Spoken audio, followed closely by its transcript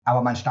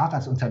Aber mein Start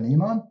als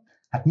Unternehmer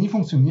hat nie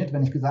funktioniert,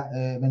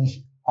 wenn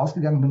ich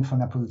ausgegangen bin von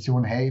der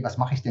Position, hey, was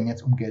mache ich denn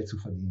jetzt, um Geld zu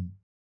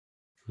verdienen?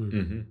 Es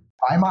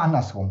war immer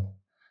andersrum.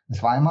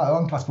 Es war immer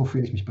irgendwas,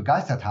 wofür ich mich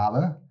begeistert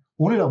habe,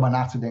 ohne darüber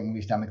nachzudenken, wie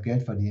ich damit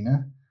Geld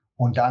verdiene.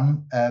 Und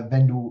dann,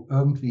 wenn du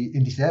irgendwie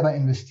in dich selber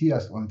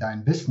investierst und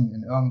dein Wissen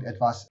in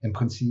irgendetwas im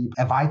Prinzip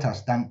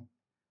erweiterst, dann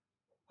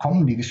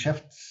kommen die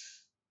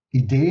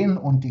Geschäftsideen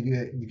und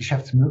die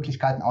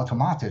Geschäftsmöglichkeiten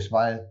automatisch,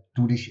 weil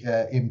du dich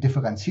eben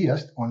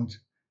differenzierst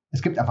und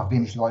es gibt einfach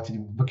wenig Leute, die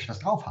wirklich was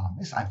drauf haben.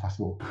 Ist einfach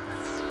so.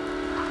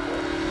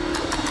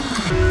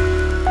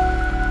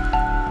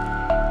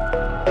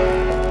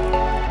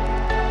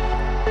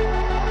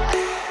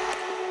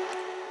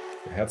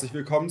 Herzlich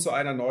willkommen zu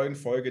einer neuen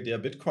Folge der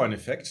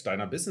Bitcoin-Effekt,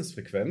 deiner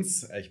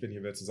Business-Frequenz. Ich bin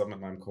hier wieder zusammen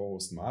mit meinem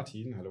Co-Host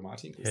Martin. Hallo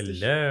Martin, grüß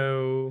dich.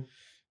 Hello.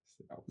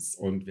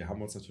 Und wir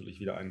haben uns natürlich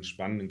wieder einen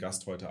spannenden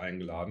Gast heute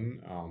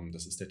eingeladen.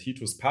 Das ist der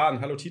Titusz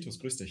Pan. Hallo Titusz,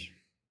 grüß dich.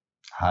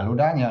 Hallo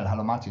Daniel,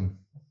 hallo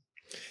Martin.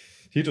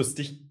 Titusz,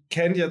 dich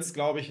kennt jetzt,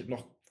 glaube ich,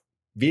 noch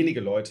wenige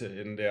Leute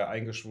in der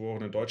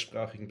eingeschworenen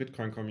deutschsprachigen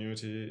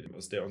Bitcoin-Community,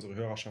 aus der unsere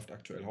Hörerschaft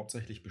aktuell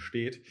hauptsächlich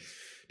besteht.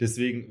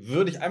 Deswegen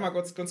würde ich einmal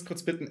ganz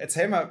kurz bitten,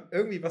 erzähl mal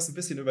irgendwie was ein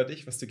bisschen über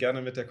dich, was du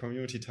gerne mit der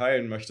Community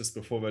teilen möchtest,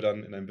 bevor wir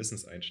dann in dein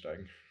Business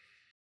einsteigen.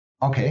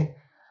 Okay.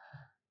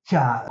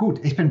 Tja,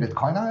 gut, ich bin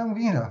Bitcoiner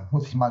irgendwie, da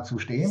muss ich mal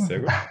zustehen. Sehr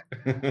gut.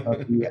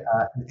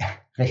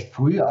 Recht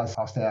früh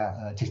aus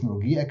der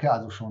Technologie-Ecke,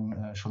 also schon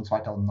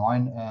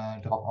 2009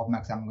 darauf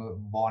aufmerksam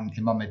geworden,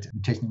 immer mit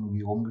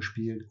Technologie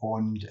rumgespielt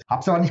und habe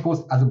es aber nicht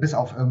groß, also bis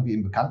auf irgendwie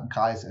im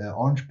Bekanntenkreis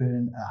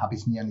Orange-Pillen, habe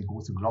ich es nie an die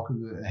große Glocke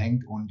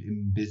gehängt und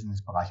im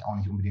Business-Bereich auch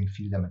nicht unbedingt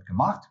viel damit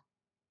gemacht.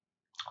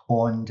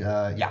 Und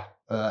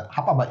habe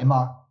aber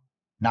immer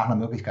nach einer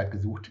Möglichkeit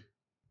gesucht,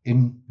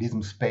 in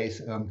diesem Space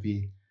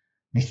irgendwie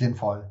nicht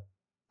sinnvoll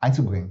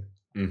einzubringen.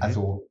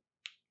 Also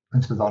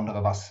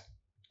insbesondere was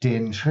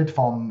den Schritt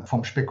vom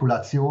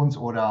Spekulations-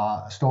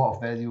 oder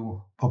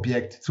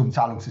Store-of-Value-Objekt zum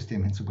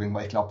Zahlungssystem hinzubringen,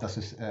 weil ich glaube, das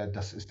ist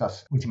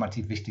das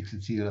ultimativ wichtigste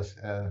Ziel, das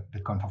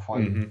Bitcoin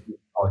verfolgen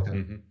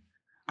sollte.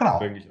 Genau.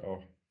 Denke ich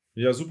auch.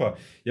 Ja, super.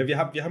 Ja, wir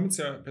haben uns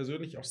ja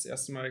persönlich auch das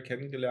erste Mal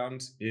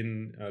kennengelernt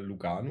in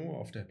Lugano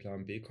auf der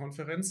Plan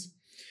B-Konferenz.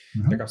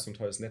 Da gab es so ein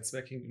tolles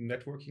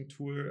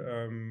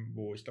Networking-Tool,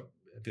 wo ich glaube,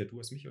 entweder du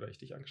hast mich oder ich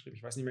dich angeschrieben,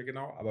 ich weiß nicht mehr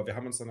genau, aber wir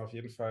haben uns dann auf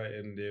jeden Fall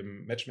in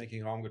dem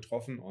Matchmaking-Raum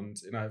getroffen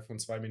und innerhalb von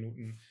 2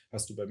 Minuten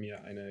hast du bei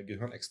mir eine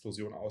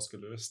Gehirnexplosion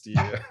ausgelöst, die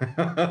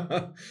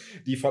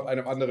von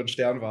einem anderen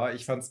Stern war.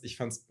 Ich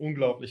fand's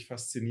unglaublich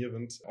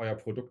faszinierend, euer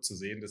Produkt zu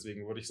sehen.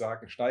 Deswegen würde ich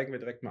sagen, steigen wir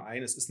direkt mal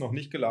ein. Es ist noch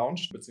nicht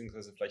gelauncht,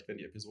 beziehungsweise vielleicht, wenn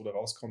die Episode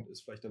rauskommt,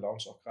 ist vielleicht der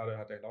Launch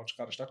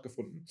gerade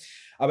stattgefunden.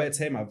 Aber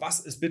erzähl mal,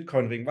 was ist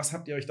Bitcoin Ring? Was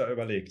habt ihr euch da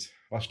überlegt?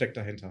 Was steckt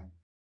dahinter?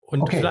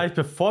 Und vielleicht,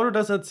 bevor du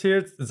das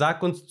erzählst,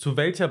 sag uns, zu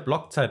welcher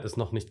Blockzeit es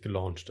noch nicht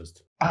gelauncht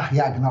ist. Ach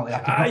ja, genau.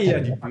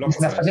 Die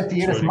Blockzeit. Das vergesst ihr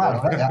jedes Mal,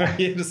 oder? Ja.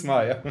 Jedes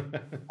Mal, ja.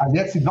 Also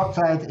jetzt die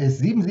Blockzeit ist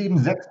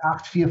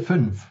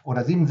 776845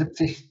 oder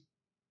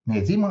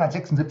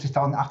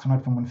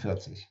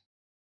 776.845.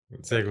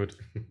 Sehr gut.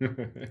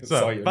 So,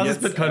 was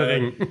ist Bitcoin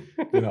Ring?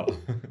 Genau.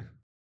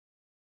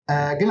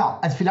 Genau,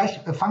 also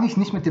vielleicht fange ich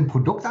nicht mit dem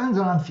Produkt an,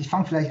 sondern ich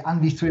fange vielleicht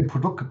an, wie ich zu dem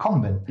Produkt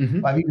gekommen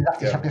bin. Weil wie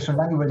gesagt, ich habe ja schon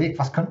lange überlegt,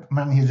 was könnte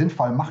man hier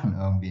sinnvoll machen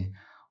irgendwie.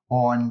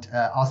 Und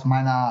aus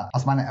meiner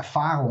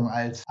Erfahrung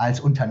als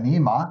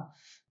Unternehmer,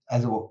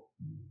 also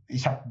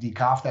ich habe die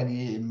Craft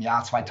AG im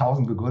Jahr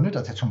 2000 gegründet,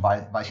 das ist jetzt schon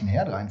Weilchen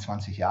her,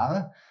 23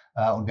 Jahre.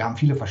 Und wir haben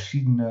viele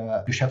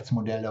verschiedene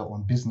Geschäftsmodelle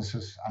und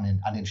Businesses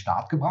an den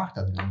Start gebracht.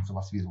 Also wir sind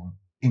sowas wie so ein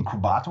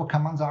Inkubator,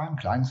 kann man sagen, ein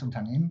kleines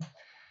Unternehmen.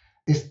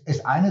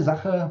 Ist eine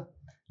Sache,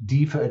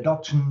 die für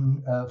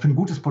Adoption, für ein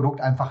gutes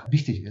Produkt einfach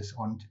wichtig ist.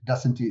 Und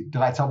das sind die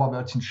 3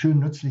 Zauberwörtchen: schön,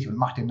 nützlich und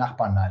macht den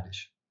Nachbarn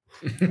neidisch.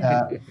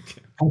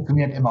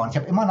 Funktioniert immer. Und ich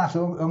habe immer nach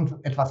so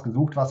irgendetwas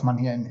gesucht, was man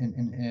hier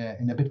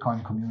in der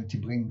Bitcoin-Community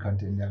bringen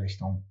könnte in der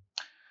Richtung.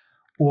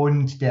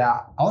 Und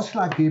das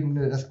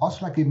ausschlaggebende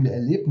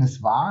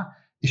Erlebnis war,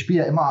 ich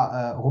spiele ja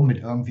immer rum mit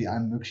irgendwie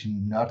einem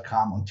möglichen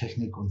Nerdkram und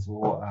Technik und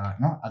so.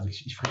 Also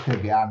ich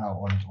frickel gerne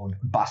und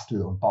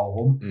bastel und baue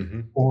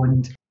rum.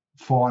 Und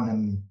vor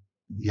einem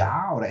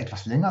Jahr oder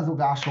etwas länger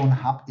sogar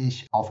schon habe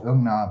ich auf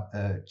irgendeiner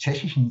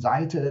tschechischen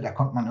Seite, da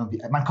konnte man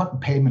konnte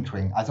einen Payment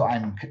Ring, also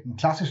einen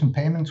klassischen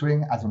Payment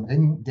Ring, also einen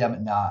Ring, der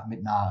mit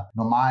einer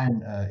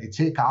normalen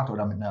EC-Karte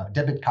oder mit einer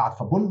Debit-Card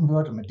verbunden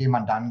wird und mit dem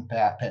man dann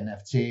per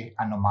NFC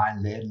an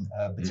normalen Läden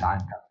bezahlen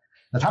kann.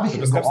 Das habe ich.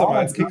 Das gab es aber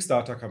als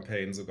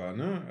Kickstarter-Campaign sogar,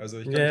 ne? Also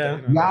ich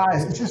kann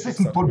es ist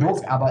ein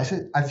Produkt, aber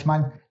ich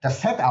meine,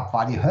 das Setup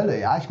war die Hölle,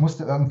 ja. Ich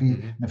musste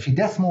irgendwie eine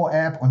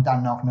Fidesmo-App und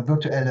dann noch eine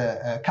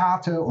virtuelle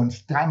Karte und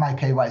 3-mal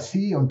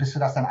KYC, und bis du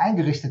das dann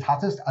eingerichtet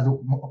hattest,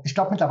 also ich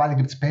glaube, mittlerweile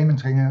gibt es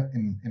Payment-Ringe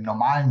im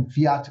normalen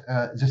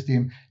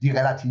Fiat-System, die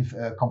relativ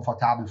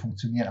komfortabel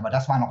funktionieren, aber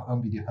das war noch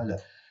irgendwie die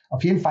Hölle.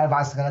 Auf jeden Fall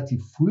war es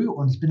relativ früh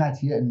und ich bin halt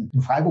hier in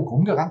Freiburg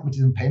rumgerannt mit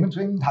diesem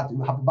Payment-Ring und habe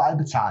überall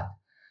bezahlt.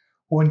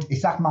 Und ich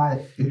sag mal,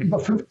 in über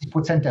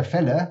 50% der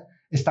Fälle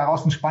ist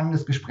daraus ein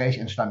spannendes Gespräch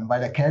entstanden, weil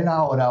der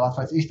Kellner oder was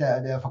weiß ich,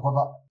 der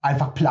Verkäufer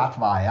einfach platt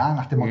war, ja,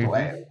 nach dem Motto,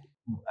 ey,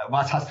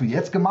 was hast du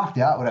jetzt gemacht,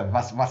 ja, oder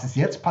was ist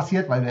jetzt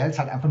passiert, weil du hältst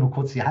halt einfach nur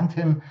kurz die Hand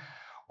hin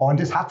und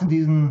es hatte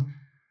diesen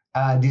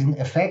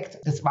Effekt,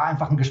 es war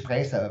einfach ein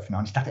Gesprächseröffner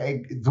und ich dachte,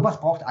 ey, sowas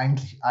braucht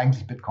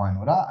eigentlich Bitcoin,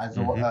 oder?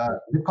 Also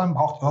Bitcoin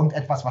braucht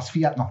irgendetwas, was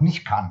Fiat noch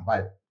nicht kann,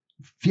 weil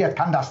Fiat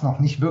kann das noch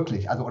nicht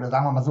wirklich, also oder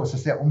sagen wir mal so, es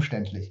ist sehr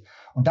umständlich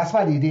und das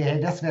war die Idee, hey,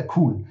 das wäre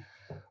cool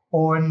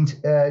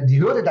und die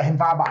Hürde dahin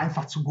war aber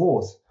einfach zu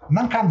groß und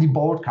dann kam die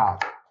Bold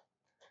Card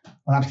und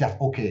dann habe ich gedacht,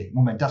 okay,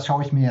 Moment, das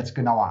schaue ich mir jetzt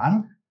genauer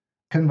an.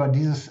 Können wir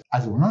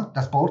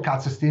das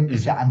Bold-Card-System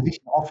ist ja an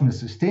sich ein offenes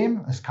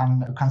System.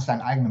 Du kannst deinen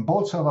eigenen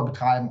Bold-Server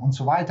betreiben und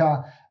so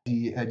weiter.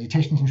 Die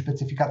technischen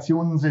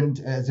Spezifikationen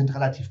sind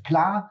relativ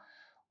klar.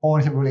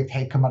 Und ich habe überlegt,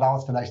 hey, können wir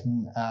daraus vielleicht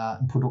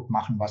ein Produkt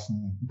machen, was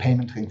ein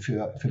Payment-Ring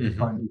für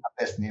Bitcoin am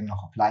besten eben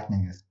noch auf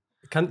Lightning ist.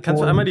 Kannst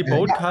du einmal die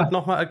Bold-Card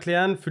nochmal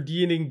erklären für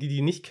diejenigen,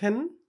 die nicht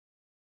kennen?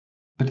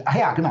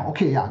 Ja, genau.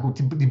 Okay, ja, gut.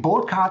 Die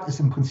Bold-Card ist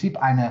im Prinzip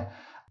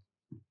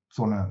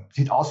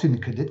sieht aus wie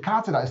eine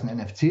Kreditkarte, da ist ein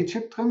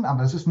NFC-Chip drin,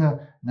 aber es ist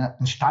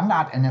ein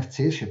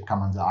Standard-NFC-Chip, kann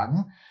man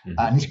sagen.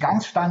 Nicht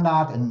ganz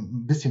Standard,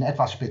 ein bisschen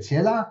etwas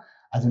spezieller,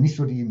 also nicht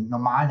so die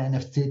normalen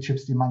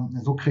NFC-Chips, die man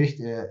so kriegt.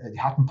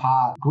 Die hat ein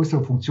paar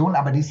größere Funktionen,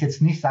 aber die ist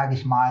jetzt nicht, sage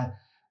ich mal,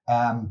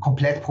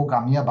 komplett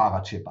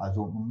programmierbarer Chip.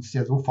 Also man muss sich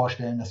ja so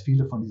vorstellen, dass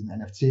viele von diesen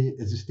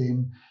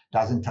NFC-Systemen,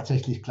 da sind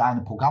tatsächlich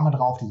kleine Programme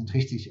drauf, die sind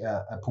richtig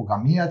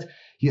programmiert.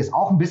 Hier ist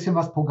auch ein bisschen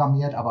was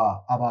programmiert,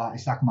 aber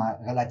ich sag mal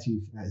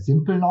relativ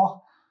simpel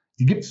noch.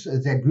 Die gibt's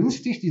sehr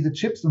günstig, diese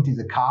Chips und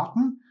diese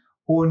Karten.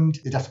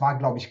 Und das war,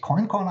 glaube ich,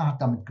 CoinCorner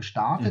hat damit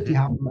gestartet. Die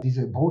haben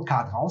diese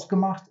Bold-Card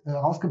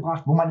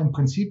rausgebracht, wo man im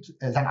Prinzip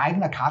sein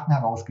eigener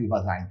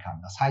Kartenherausgeber sein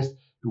kann. Das heißt,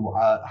 du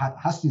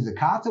hast diese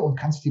Karte und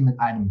kannst die mit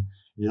einem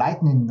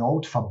Lightning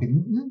Node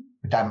verbinden,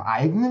 mit deinem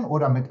eigenen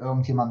oder mit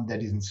irgendjemandem, der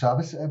diesen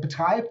Service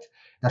betreibt.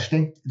 Da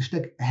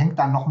hängt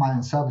dann nochmal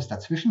ein Service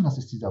dazwischen, das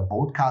ist dieser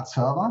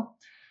Bold-Card-Server.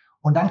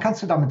 Und dann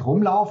kannst du damit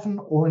rumlaufen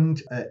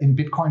und in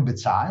Bitcoin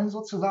bezahlen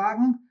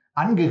sozusagen,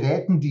 an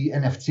Geräten, die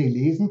NFC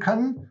lesen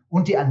können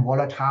und die ein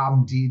Wallet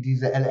haben, die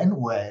diese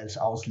LN-URLs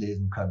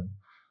auslesen können.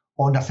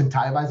 Und das sind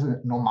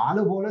teilweise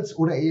normale Wallets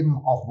oder eben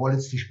auch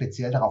Wallets, die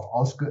speziell darauf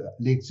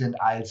ausgelegt sind,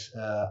 als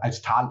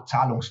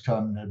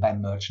Zahlungsterminal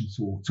beim Merchant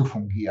zu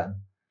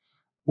fungieren.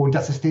 Und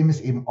das System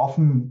ist eben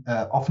offen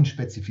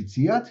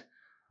spezifiziert.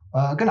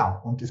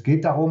 Genau. Und es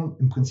geht darum,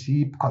 im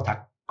Prinzip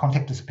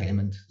Contactless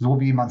Payment, so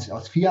wie man es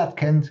aus Fiat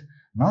kennt,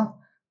 ne?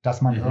 Dass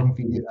man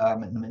irgendwie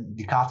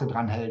die Karte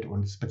dranhält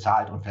und es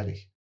bezahlt und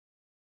fertig.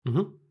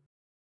 Genau,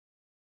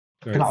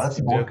 das ist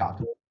die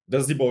Bold-Card.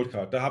 Das ist die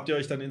Bold-Card. Da habt ihr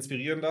euch dann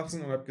inspirieren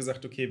lassen und habt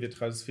gesagt, okay, wir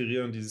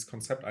transferieren dieses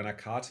Konzept einer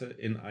Karte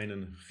in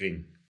einen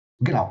Ring.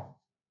 Genau.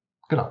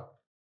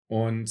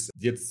 Und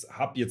jetzt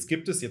habt ihr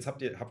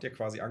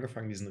quasi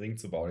angefangen, diesen Ring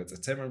zu bauen. Jetzt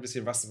erzähl mal ein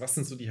bisschen, was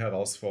sind so die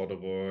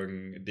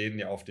Herausforderungen, denen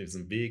ihr auf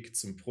diesem Weg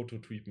zum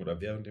Prototypen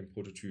oder während dem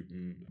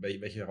Prototypen,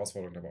 welche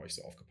Herausforderungen da bei euch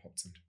so aufgepoppt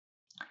sind?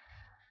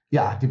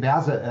 Ja,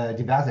 diverse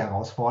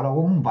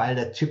Herausforderungen, weil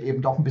der Chip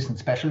eben doch ein bisschen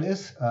special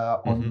ist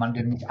und man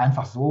den nicht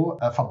einfach so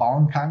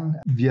verbauen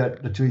kann. Wir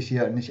natürlich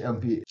hier nicht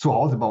irgendwie zu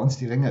Hause bei uns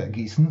die Ringe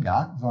gießen,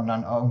 ja,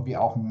 sondern irgendwie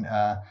auch ein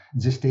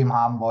System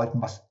haben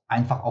wollten, was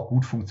einfach auch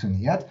gut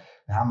funktioniert.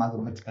 Wir haben also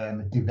mit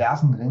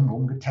diversen Ringen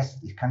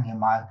rumgetestet. Ich kann hier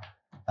mal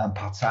ein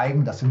paar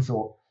zeigen. Das sind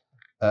so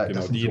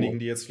genau, diejenigen,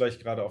 die jetzt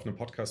vielleicht gerade auf einem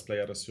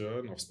Podcast-Player das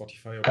hören, auf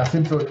Spotify. Oder das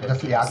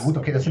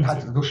sind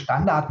halt so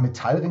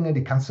Standard-Metallringe,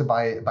 die kannst du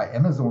bei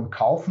Amazon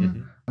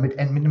kaufen, mit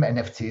einem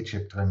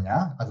NFC-Chip drin,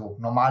 ja. Also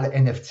normale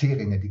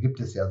NFC-Ringe, die gibt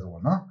es ja so,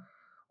 ne?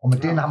 Und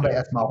mit denen haben wir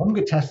erstmal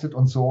rumgetestet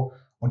und so.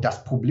 Und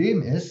das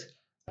Problem ist,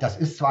 das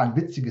ist zwar ein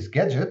witziges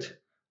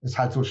Gadget, ist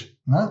halt so,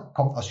 ne,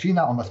 kommt aus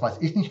China und was weiß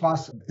ich nicht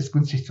was, ist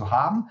günstig zu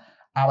haben.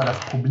 Aber das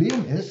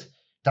Problem ist,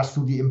 dass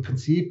du die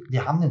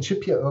haben den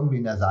Chip hier irgendwie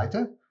in der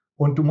Seite.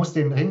 Und du musst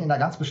den Ring in einer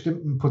ganz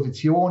bestimmten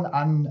Position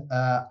an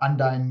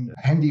dein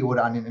Handy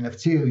oder an den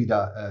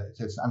NFC-Reader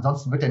setzen.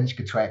 Ansonsten wird er nicht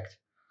getrackt.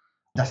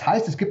 Das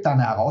heißt, es gibt da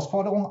eine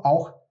Herausforderung.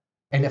 Auch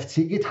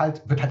NFC wird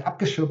halt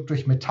abgeschirmt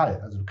durch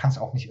Metall. Also du kannst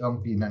auch nicht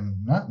irgendwie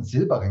einen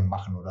Silberring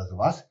machen oder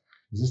sowas.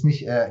 Das ist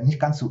nicht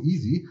ganz so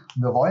easy.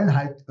 Und wir wollen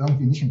halt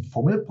irgendwie nicht ein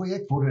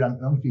Fummelprojekt, wo du dann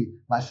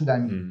irgendwie, weißt du,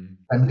 dein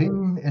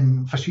Ring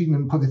in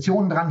verschiedenen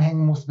Positionen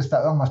dranhängen musst, bis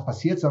da irgendwas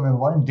passiert, sondern wir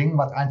wollen ein Ding,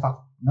 was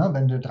einfach,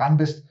 wenn du dran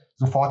bist,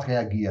 sofort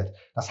reagiert.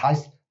 Das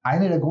heißt,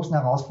 eine der großen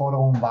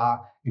Herausforderungen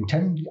war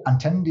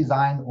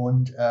Antennendesign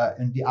und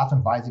die Art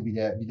und Weise, wie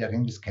der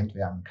Ring gescannt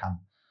werden kann.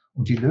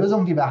 Und die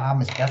Lösung, die wir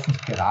haben, ist erstens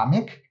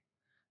Keramik.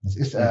 Das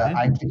ist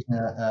eigentlich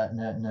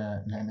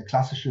eine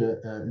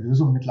klassische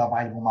Lösung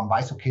mittlerweile, wo man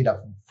weiß, okay,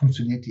 da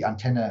funktioniert die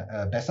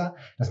Antenne besser.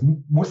 Das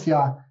muss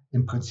ja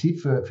im Prinzip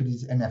für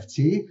dieses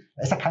NFC,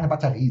 da ist ja keine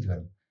Batterie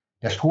drin.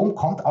 Der Strom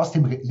kommt aus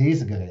dem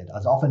Lesegerät.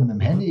 Also auch wenn du mit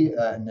dem Handy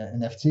eine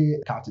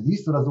NFC-Karte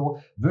liest oder so,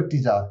 wird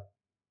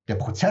der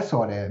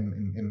Prozessor, der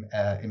im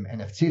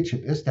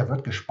NFC-Chip ist, der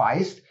wird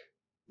gespeist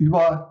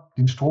über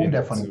den Strom,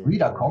 der von dem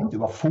Reader kommt,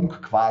 über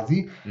Funk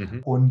quasi.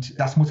 Und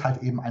das muss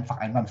halt eben einfach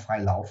einwandfrei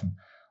laufen.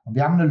 Und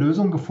wir haben eine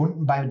Lösung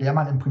gefunden, bei der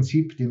man im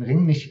Prinzip den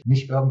Ring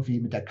nicht irgendwie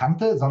mit der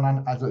Kante,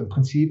 sondern also im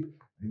Prinzip,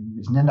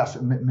 ich nenne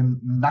das mit dem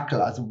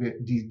Knuckle, also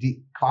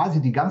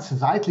quasi die ganze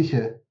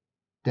seitliche,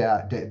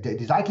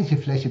 die seitliche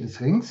Fläche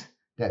des Rings,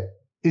 der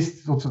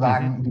ist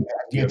sozusagen,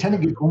 die Antenne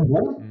geht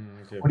drumherum.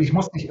 Und ich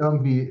muss nicht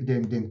irgendwie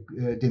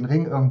den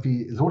Ring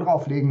irgendwie so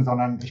drauflegen,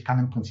 sondern ich kann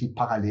im Prinzip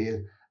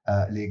parallel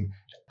legen.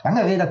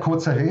 Lange Rede,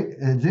 kurzer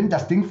Sinn,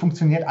 das Ding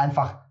funktioniert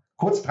einfach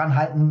kurz dran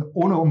halten,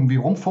 ohne irgendwie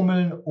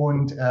rumfummeln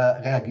und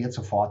reagiert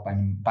sofort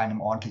bei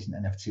einem ordentlichen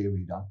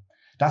NFC-Reader.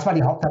 Das war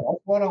die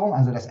Hauptherausforderung,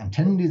 also das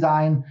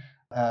Antennendesign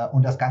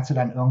und das Ganze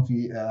dann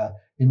irgendwie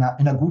in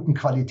einer guten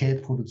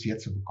Qualität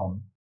produziert zu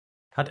bekommen.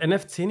 Hat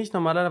NFC nicht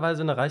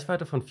normalerweise eine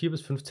Reichweite von 4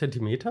 bis 5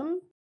 Zentimetern?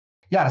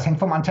 Ja, das hängt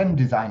vom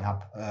Antennendesign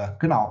ab.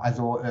 Genau,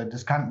 also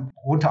das kann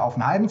runter auf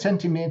einen halben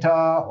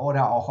Zentimeter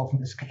oder auch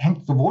es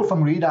hängt sowohl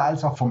vom Reader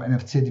als auch vom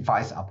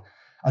NFC-Device ab.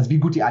 Also wie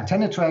gut die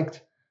Antenne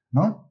trackt.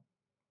 Ne?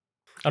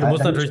 Aber du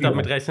musst natürlich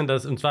damit rechnen,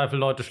 dass im Zweifel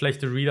Leute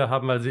schlechte Reader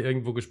haben, weil sie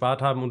irgendwo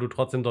gespart haben und du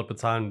trotzdem dort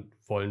bezahlen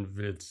wollen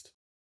willst.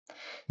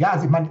 Ja,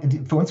 also ich meine,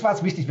 für uns war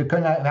es wichtig, wir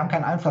haben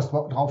keinen Einfluss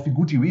darauf, wie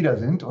gut die Reader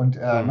sind und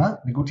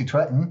wie gut die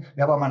tracken.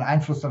 Wir haben aber einen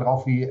Einfluss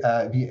darauf, wie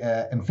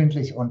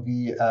empfindlich und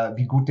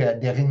wie gut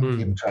der Ring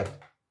eben trackt.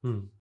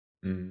 Und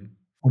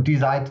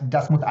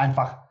das muss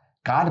einfach,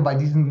 gerade bei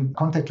diesen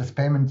Contactless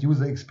Payment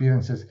User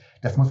Experiences,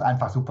 das muss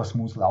einfach super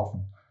smooth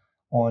laufen.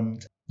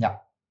 Und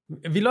ja.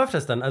 Wie läuft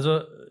das dann? Also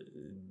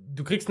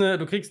du kriegst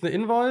eine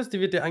Invoice, die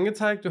wird dir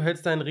angezeigt, du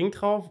hältst deinen Ring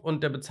drauf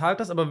und der bezahlt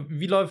das, aber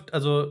wie läuft,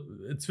 also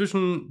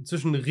zwischen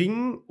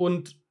Ring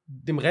und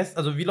dem Rest,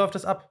 also wie läuft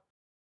das ab?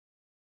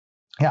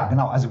 Ja,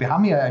 genau. Also wir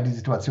haben hier die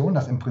Situation,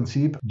 dass im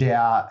Prinzip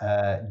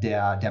der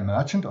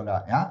Merchant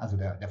oder also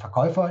der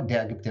Verkäufer,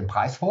 der gibt den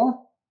Preis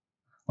vor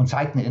und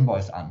zeigt eine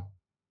Invoice an.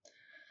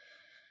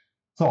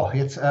 So,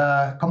 jetzt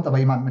kommt aber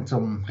jemand mit so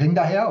einem Ring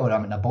daher oder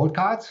mit einer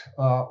Boldcard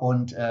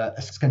und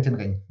es scannt den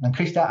Ring. Dann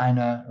kriegt er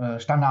eine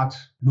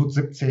Standard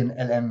LUT17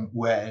 LM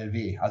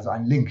URLW, also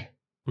einen Link.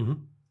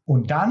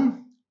 Und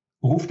dann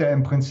ruft er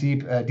im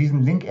Prinzip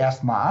diesen Link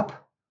erstmal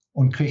ab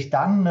und kriegt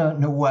dann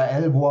eine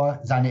URL, wo er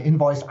seine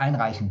Invoice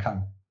einreichen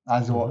kann.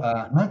 Also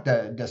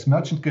das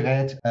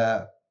Merchant-Gerät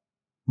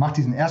macht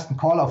diesen ersten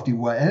Call auf die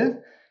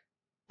URL.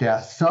 Der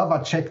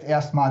Server checkt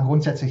erstmal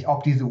grundsätzlich,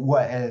 ob diese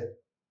URL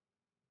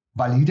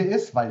valide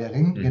ist, weil der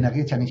Ring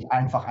generiert ja nicht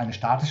einfach eine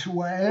statische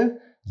URL,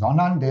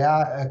 sondern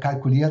der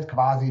kalkuliert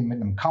quasi mit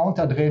einem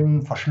Counter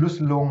drin,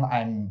 Verschlüsselung,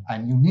 ein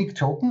Unique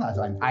Token,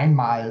 also eine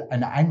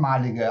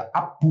einmalige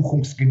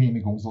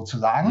Abbuchungsgenehmigung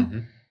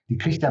sozusagen. Die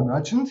kriegt der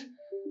Merchant,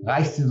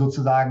 reicht sie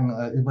sozusagen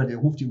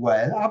ruft die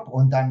URL ab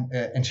und dann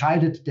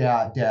entscheidet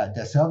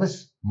der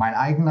Service, mein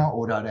eigener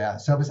oder der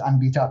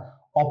Serviceanbieter,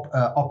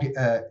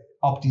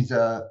 ob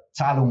diese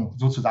Zahlung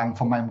sozusagen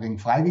von meinem Ring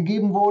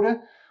freigegeben wurde.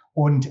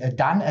 Und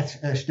dann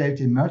stellt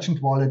die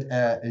Merchant Wallet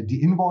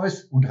die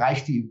Invoice und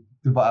reicht die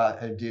über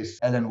das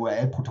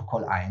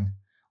LNURL-Protokoll ein.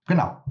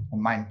 Genau. Und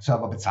mein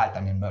Server bezahlt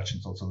dann den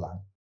Merchant sozusagen.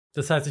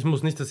 Das heißt, ich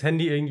muss nicht das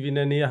Handy irgendwie in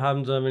der Nähe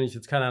haben, sondern wenn ich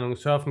jetzt, keine Ahnung,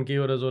 surfen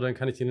gehe oder so, dann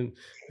kann ich den Ring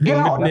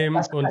mitnehmen.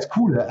 Das ist das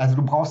Coole. Also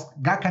du brauchst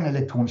gar kein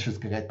elektronisches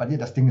Gerät bei dir.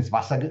 Das Ding ist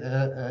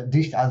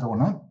wasserdicht, also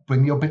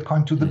bring your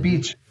Bitcoin to the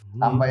beach.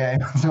 Haben wir ja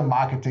in unserem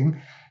Marketing.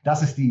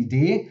 Das ist die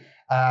Idee.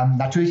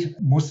 Natürlich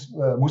muss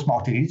man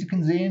auch die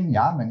Risiken sehen.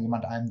 Ja, wenn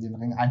jemand einem den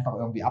Ring einfach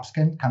irgendwie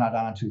abscannt, kann er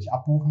da natürlich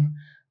abbuchen.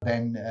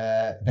 Wenn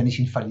ich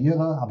ihn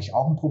verliere, habe ich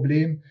auch ein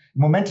Problem.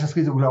 Im Moment ist das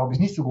Risiko, glaube ich,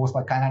 nicht so groß,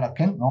 weil keiner das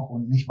kennt noch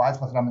und nicht weiß,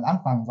 was er damit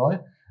anfangen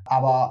soll.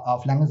 Aber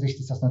auf lange Sicht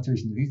ist das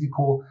natürlich ein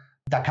Risiko.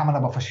 Da kann man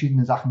aber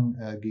verschiedene Sachen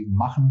gegen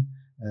machen.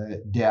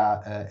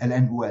 Der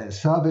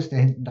LNURL-Service, der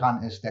hinten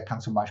dran ist, der kann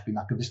zum Beispiel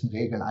nach gewissen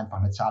Regeln einfach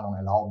eine Zahlung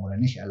erlauben oder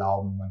nicht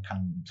erlauben. Man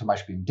kann zum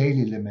Beispiel ein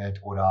Daily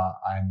Limit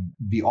oder ein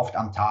wie oft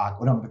am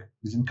Tag oder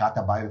wir sind gerade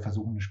dabei, wir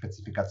versuchen eine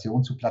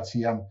Spezifikation zu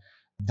platzieren,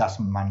 dass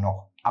man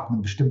noch ab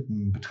einem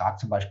bestimmten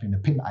Betrag zum Beispiel eine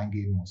PIN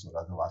eingeben muss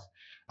oder sowas.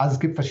 Also es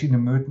gibt verschiedene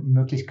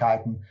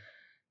Möglichkeiten.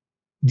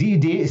 Die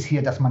Idee ist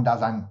hier, dass man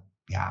da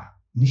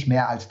nicht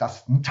mehr als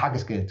ein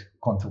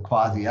Tagesgeldkonto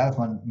quasi, dass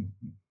man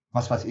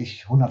was weiß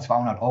ich, 100,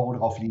 200 €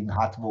 drauf liegen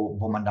hat,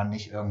 wo man dann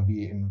nicht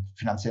irgendwie im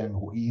finanziellen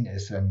Ruin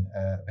ist, wenn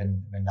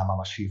da mal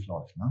was schief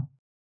läuft. Ne?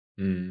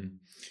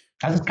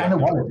 Also es ist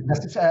keine Wallet.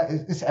 Das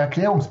ist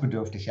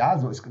erklärungsbedürftig. Ja?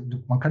 Also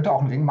man könnte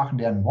auch einen Ring machen,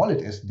 der ein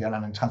Wallet ist, der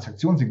dann eine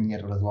Transaktion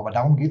signiert oder so, aber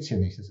darum geht es hier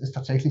nicht. Es ist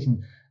tatsächlich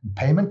ein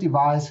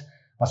Payment-Device,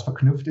 was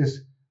verknüpft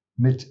ist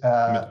mit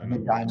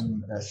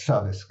deinem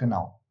Service,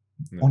 genau.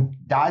 Ja. Und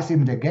da ist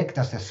eben der Gag,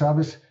 dass der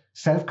Service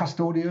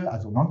self-custodial,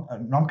 also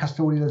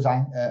non-custodial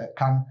sein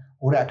kann,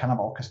 oder er kann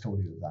aber auch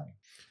custodial sein.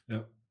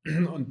 Ja.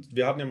 Und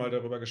wir hatten ja mal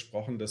darüber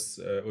gesprochen, dass,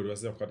 oder du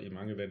hast ja auch gerade eben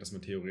angewählt, dass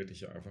man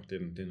theoretisch ja einfach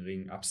den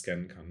Ring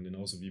abscannen kann.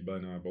 Genauso wie bei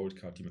einer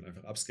Bolt-Card, die man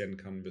einfach abscannen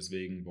kann,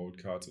 weswegen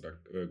Bolt-Cards oder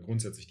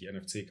grundsätzlich die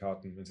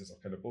NFC-Karten, wenn es jetzt auch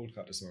keine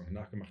Bolt-Card ist, sondern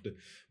eine nachgemachte,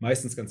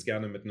 meistens ganz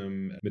gerne mit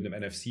einem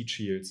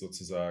NFC-Shield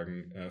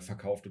sozusagen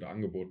verkauft oder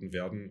angeboten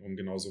werden, um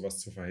genau sowas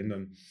zu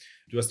verhindern.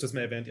 Du hast das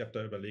mal erwähnt, ihr habt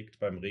da überlegt,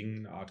 beim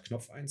Ring eine Art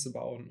Knopf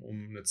einzubauen,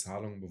 um eine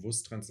Zahlung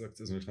bewusst, also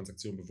eine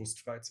Transaktion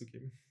bewusst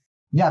freizugeben.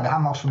 Ja, wir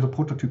haben auch schon so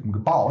Prototypen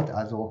gebaut,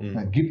 also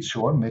gibt es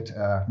schon mit,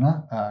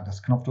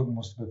 das Knopf drücken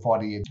musst, bevor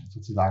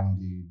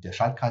der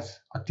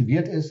Schaltkreis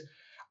aktiviert ist.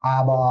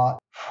 Aber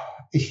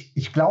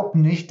ich glaube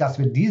nicht, dass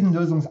wir diesen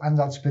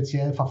Lösungsansatz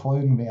speziell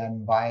verfolgen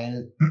werden,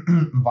 weil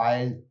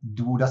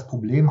du das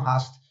Problem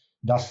hast,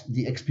 dass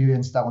die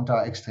Experience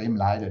darunter extrem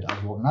leidet.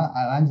 Also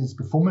allein dieses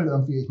Gefummel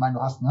irgendwie, ich meine,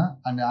 du hast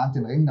an der Hand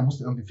den Ring, da musst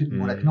du irgendwie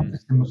finden, wo der Knopf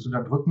ist, den musst du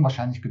da drücken,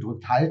 wahrscheinlich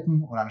gedrückt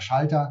halten oder einen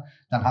Schalter.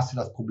 Dann hast du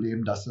das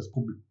Problem,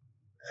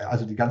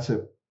 also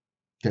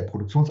der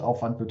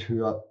Produktionsaufwand wird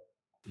höher,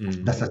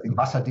 dass das Ding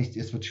wasserdicht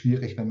ist, wird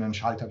schwierig, wenn du einen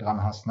Schalter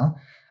dran hast. Ne?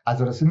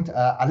 Also das sind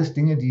alles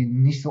Dinge, die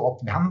nicht so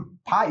oft. Wir haben ein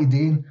paar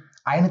Ideen.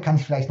 Eine kann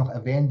ich vielleicht noch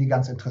erwähnen, die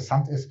ganz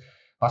interessant ist.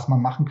 Was man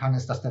machen kann,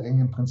 ist, dass der Ring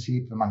im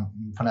Prinzip, wenn man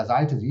von der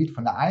Seite sieht,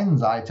 von der einen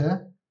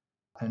Seite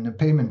eine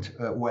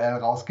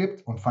Payment-URL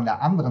rausgibt und von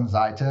der anderen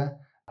Seite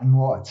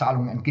nur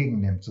Zahlungen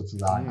entgegennimmt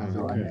sozusagen,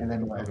 also ein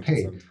LNOL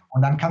Pay.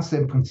 Und dann kannst du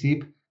im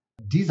Prinzip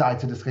die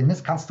Seite des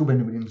Ringes kannst du, wenn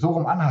du den so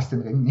rum anhast, den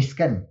Ring, nicht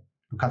scannen.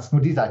 Du kannst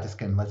nur die Seite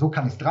scannen, weil so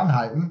kann ich es dran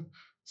halten.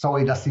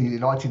 Sorry, dass die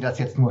Leute das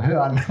jetzt nur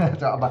hören,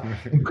 aber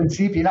im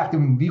Prinzip, je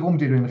nachdem, wie rum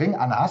du den Ring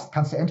anhast,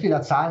 kannst du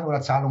entweder zahlen oder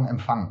Zahlungen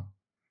empfangen.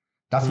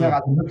 Das wäre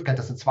also die Möglichkeit,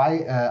 dass du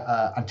zwei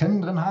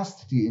Antennen drin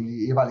hast, die in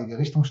die jeweilige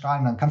Richtung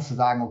strahlen. Dann kannst du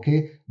sagen,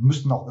 okay, wir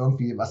müssten noch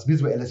irgendwie was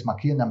Visuelles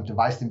markieren, damit du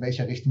weißt, in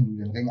welcher Richtung du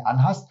den Ring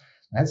anhast.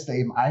 Dann hättest du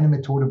eben eine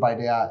Methode, bei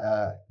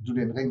der du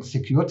den Ring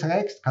secure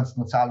trägst, kannst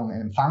nur Zahlungen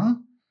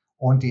empfangen.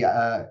 Und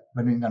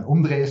wenn du ihn dann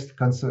umdrehst,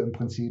 kannst du im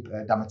Prinzip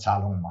damit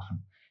Zahlungen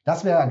machen.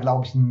 Das wäre,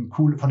 glaube ich,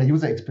 von der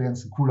User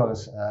Experience ein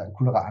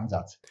coolerer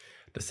Ansatz.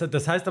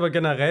 Das heißt aber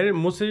generell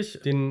muss ich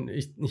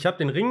habe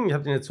den Ring, ich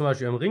habe den jetzt zum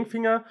Beispiel am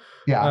Ringfinger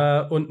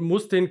und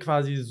muss den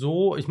quasi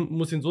ich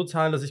muss ihn so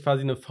zahlen, dass ich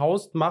quasi eine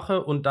Faust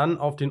mache und dann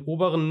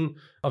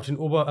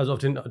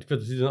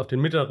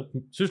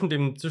zwischen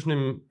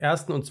dem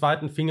ersten und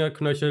zweiten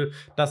Fingerknöchel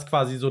das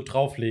quasi so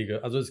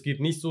drauflege. Also es geht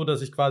nicht so,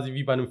 dass ich quasi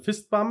wie bei einem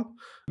Fistbump,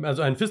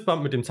 also einen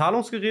Fistbump mit dem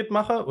Zahlungsgerät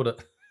mache oder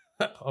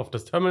auf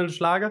das Terminal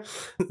schlage,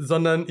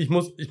 sondern ich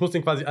muss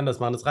den quasi anders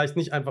machen. Das reicht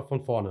nicht einfach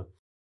von vorne.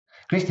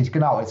 Richtig,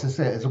 genau. Es ist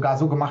sogar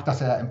so gemacht,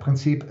 dass er im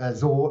Prinzip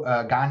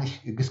gar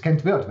nicht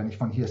gescannt wird, wenn ich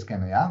von hier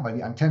scanne, ja, weil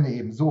die Antenne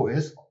eben so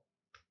ist.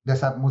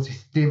 Deshalb muss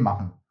ich den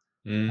machen.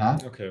 Ja?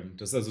 Okay,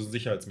 das ist also ein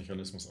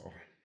Sicherheitsmechanismus auch.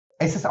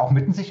 Es ist auch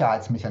mit einem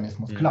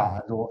Sicherheitsmechanismus,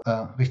 klar. Also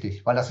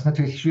richtig, weil das ist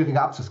natürlich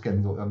schwieriger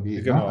abzuscannen, so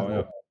irgendwie. Genau,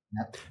 ne?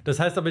 Ja. Das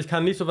heißt aber, ich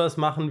kann nicht sowas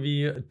machen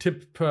wie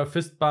Tipp per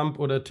Fistbump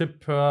oder Tipp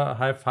per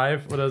High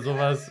Five oder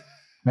sowas.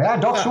 Naja,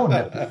 doch schon.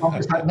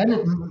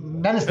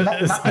 Nenn es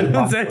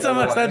ein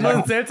seltsamer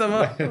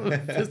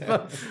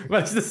Fistbump,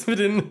 weil ich das mit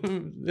den,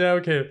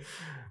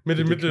 mit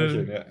den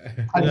Mitteln. Ja.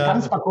 Also ich kann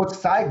es mal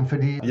kurz zeigen für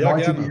die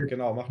Leute, die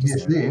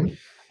es sehen.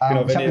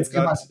 Genau, wenn ihr jetzt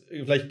gerade,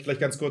 vielleicht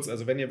ganz kurz,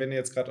 also wenn ihr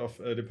jetzt gerade auf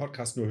den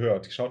Podcast nur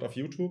hört, schaut auf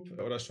YouTube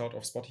oder schaut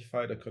auf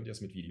Spotify, da könnt ihr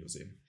es mit Video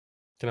sehen.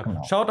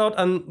 Genau. Shoutout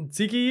an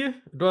Ziggy.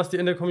 Du hast dir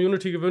in der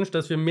Community gewünscht,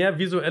 dass wir mehr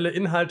visuelle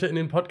Inhalte in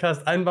den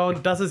Podcast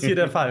einbauen. Das ist hier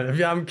der Fall.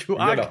 Wir haben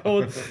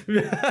QR-Code,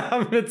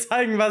 wir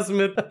zeigen was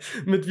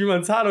mit wie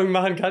man Zahlungen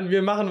machen kann.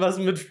 Wir machen was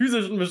mit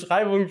physischen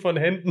Beschreibungen von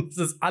Händen. Es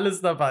ist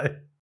alles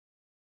dabei.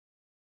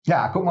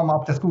 Ja, gucken wir mal,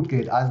 ob das gut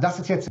geht. Also das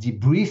ist jetzt die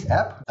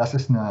Breeze-App. Das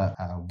ist eine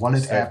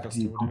Wallet-App,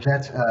 die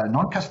komplett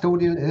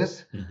non-custodial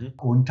ist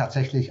und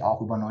tatsächlich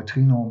auch über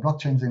Neutrino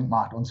Blockchain-Sync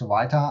macht und so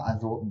weiter.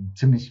 Also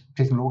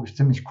technologisch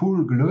ziemlich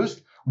cool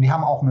gelöst. Und die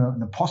haben auch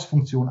eine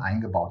POS-Funktion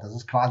eingebaut. Das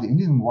ist quasi in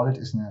diesem Wallet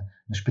ist eine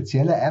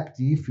spezielle App,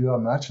 die für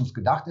Merchants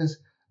gedacht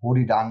ist, wo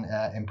die dann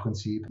im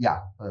Prinzip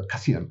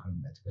kassieren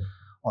können mit.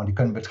 Und die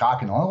können einen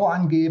Betrag in Euro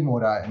angeben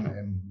oder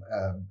in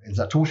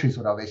Satoshis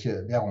oder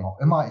welche Währung auch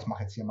immer. Ich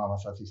mache jetzt hier mal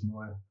was weiß ich,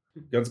 0.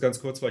 Ganz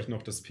kurz vielleicht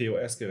noch das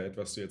POS-Gerät,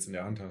 was du jetzt in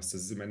der Hand hast.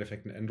 Das ist im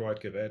Endeffekt ein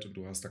Android-Gerät und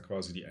du hast da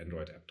quasi die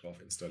Android-App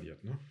drauf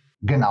installiert, ne?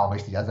 Genau,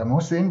 richtig. Also man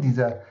muss sehen,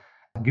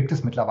 gibt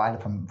es mittlerweile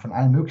von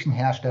allen möglichen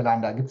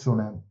Herstellern. Da gibt es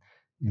im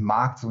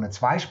Markt so eine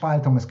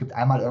Zweispaltung. Es gibt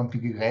einmal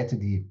irgendwie Geräte,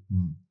 die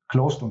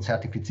closed und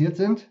zertifiziert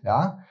sind,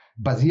 ja,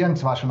 basieren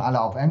zwar schon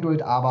alle auf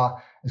Android,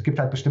 aber es gibt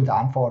halt bestimmte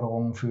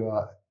Anforderungen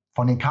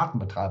von den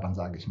Kartenbetreibern,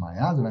 sage ich mal.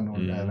 Ja? Also wenn du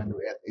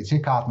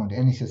EC-Karten und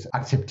Ähnliches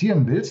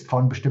akzeptieren willst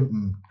von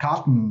bestimmten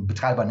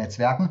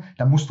Kartenbetreibernetzwerken,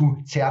 dann musst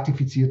du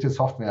zertifizierte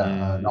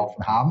Software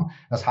laufen haben.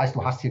 Das heißt,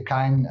 du hast hier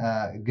kein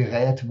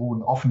Gerät, wo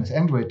ein offenes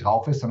Android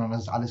drauf ist, sondern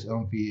das ist alles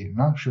irgendwie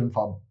schön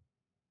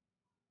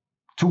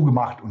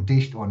zugemacht und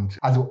dicht und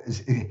also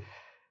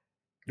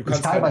Du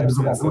ist kannst teilweise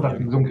sogar so, dass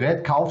du so ein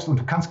Gerät kaufst und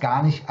du kannst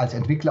gar nicht als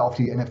Entwickler auf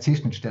die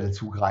NFC-Schnittstelle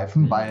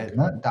zugreifen, weil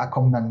da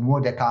kommt dann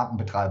nur der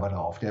Kartenbetreiber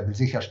drauf. Der will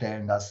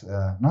sicherstellen, dass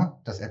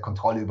er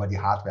Kontrolle über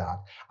die Hardware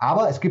hat.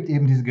 Aber es gibt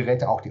eben diese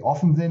Geräte auch, die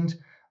offen sind,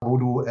 wo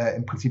du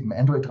im Prinzip ein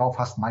Android drauf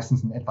hast,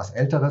 meistens ein etwas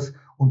älteres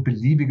und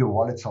beliebige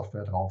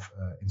Wallet-Software drauf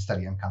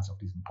installieren kannst auf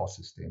diesem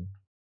POS-System.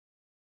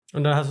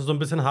 Und dann hast du so ein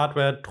bisschen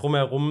Hardware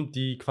drumherum,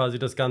 die quasi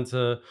das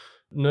Ganze,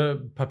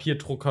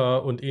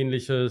 Papierdrucker und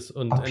ähnliches.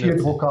 Und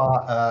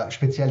Papierdrucker,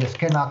 spezielle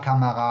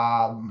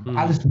Scannerkamera,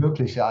 alles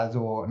Mögliche.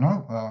 Also,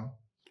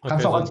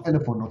 kannst du auch als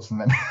Telefon nutzen,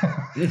 wenn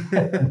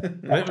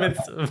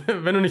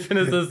du nicht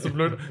findest, das ist zu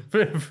blöd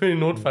für den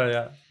Notfall,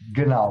 ja.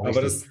 Genau. Aber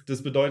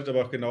das bedeutet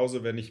aber auch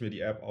genauso, wenn ich mir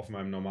die App auf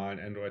meinem normalen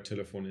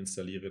Android-Telefon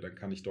installiere, dann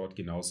kann ich dort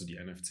genauso die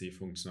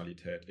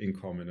NFC-Funktionalität in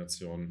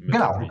Kombination mit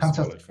der Breeze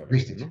Wallet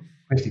verwenden.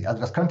 Richtig. Also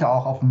das könnte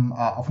auch auf einem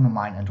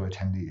normalen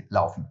Android-Handy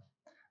laufen.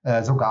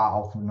 Sogar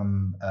auf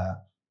einem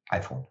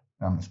iPhone.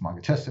 Wir haben es mal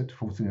getestet,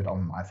 funktioniert auch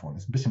mit dem iPhone.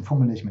 Ist ein bisschen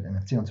fummelig mit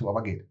NFC und so,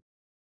 aber geht.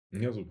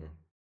 Ja, super.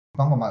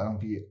 Machen wir mal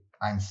irgendwie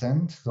 1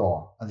 Cent.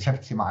 So, also ich habe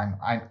jetzt hier mal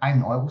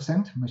einen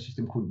Euro-Cent, möchte ich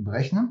dem Kunden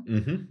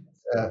berechnen.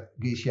 Jetzt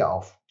gehe ich hier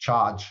auf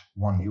Charge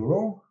 1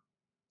 Euro.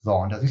 So,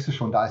 und da siehst du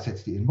schon, da ist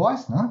jetzt die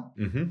Invoice, ne?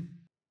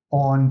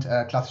 Und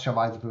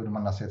klassischerweise würde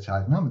man das jetzt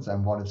halt mit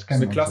seinem Wallet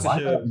scannen. Das ist eine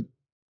klassische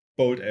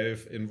Bolt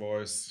 11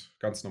 Invoice,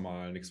 ganz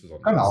normal, nichts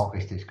Besonderes. Genau,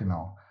 richtig,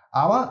 genau.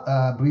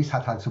 Aber Breeze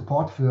hat halt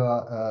Support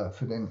für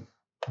den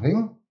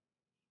Ring.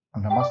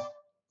 Und dann machst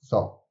du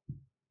so.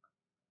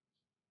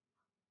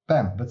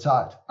 Bam,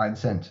 bezahlt.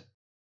 1 Cent.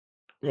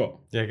 Ja,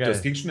 geil.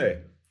 Das ging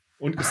schnell.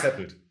 Und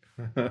gesettelt.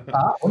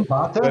 Und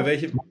warte. Bei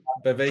welchem?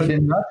 Für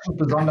den Merchant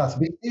besonders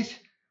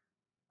wichtig.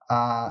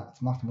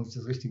 Jetzt muss ich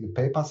das richtige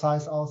Paper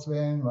Size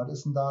auswählen. Was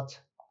ist denn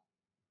das?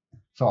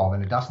 So,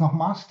 wenn du das noch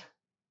machst.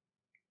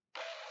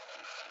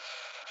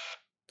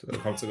 Da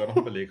kommt sogar noch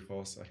ein Beleg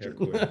raus. Ach ja,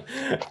 cool.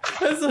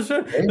 Das ist so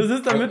schön. Das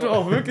ist, damit du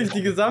auch wirklich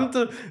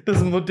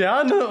das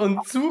Moderne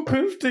und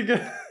Zukünftige,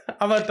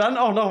 aber dann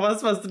auch noch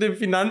was du dem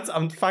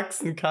Finanzamt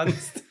faxen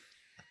kannst.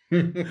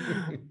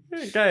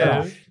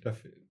 Geil. Ja.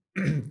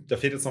 Da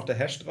fehlt jetzt noch der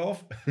Hash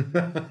drauf.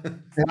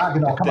 Ja,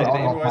 genau. Kann man der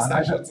auch Invoice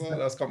Hash und so,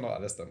 das kommt noch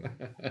alles dann.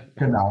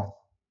 Genau.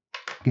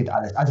 Geht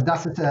alles. Also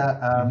das ist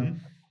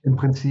im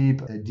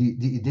Prinzip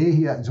die Idee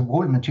hier,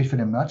 sowohl natürlich für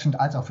den Merchant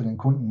als auch für den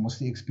Kunden muss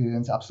die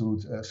Experience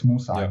absolut smooth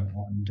sein.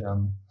 Ja.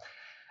 Und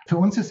für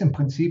uns ist im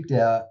Prinzip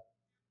der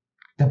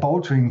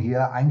Bolt-Ring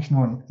hier eigentlich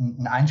nur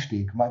ein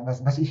Einstieg.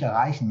 Was ich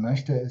erreichen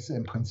möchte, ist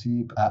im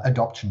Prinzip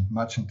Adoption,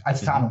 Merchant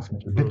als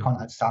Zahlungsmittel, Bitcoin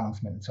als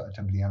Zahlungsmittel zu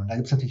etablieren. Und da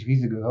gibt es natürlich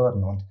riesige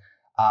Hürden. Und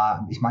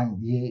ich meine,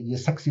 je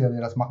sexier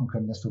wir das machen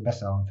können, desto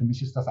besser. Und für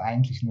mich ist das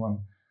eigentlich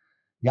nur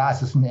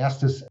es ist ein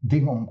erstes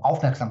Ding, um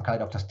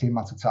Aufmerksamkeit auf das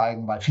Thema zu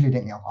zeigen, weil viele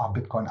denken ja,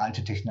 Bitcoin,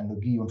 alte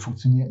Technologie und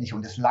funktioniert nicht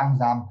und ist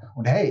langsam.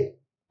 Und hey,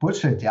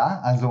 Bullshit,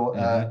 ja? Also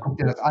guck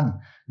dir das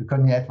an. Wir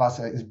können hier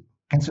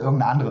kennst du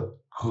irgendeine andere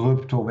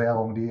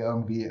Kryptowährung, die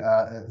irgendwie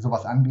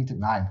sowas anbietet?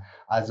 Nein.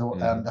 Also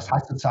das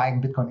heißt zu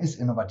zeigen, Bitcoin ist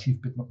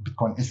innovativ,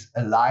 Bitcoin ist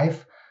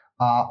alive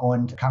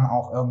und kann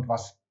auch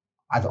irgendwas,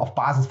 also auf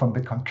Basis von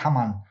Bitcoin kann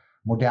man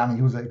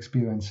moderne User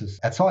Experiences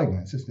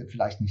erzeugen. Es ist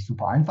vielleicht nicht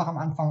super einfach am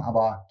Anfang,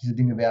 aber diese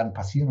Dinge werden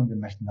passieren und wir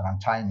möchten daran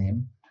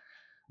teilnehmen.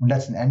 Und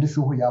letzten Endes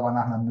suche ich aber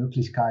nach einer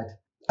Möglichkeit.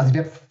 Also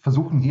wir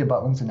versuchen hier bei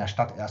uns in der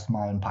Stadt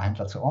erstmal ein paar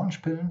Händler zu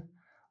orange-pillen.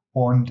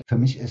 Und für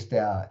mich ist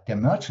der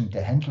Merchant,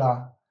 der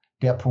Händler,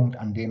 der Punkt,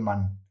 an dem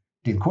man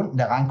den Kunden,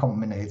 der reinkommt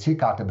und mit einer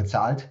EC-Karte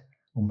bezahlt,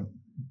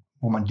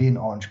 wo man den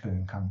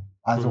orange-pillen kann.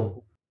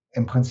 Also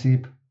im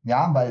Prinzip,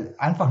 weil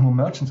einfach nur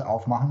Merchants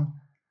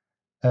aufmachen,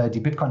 die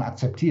Bitcoin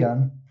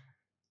akzeptieren.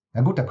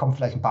 Na gut, da kommen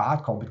vielleicht ein paar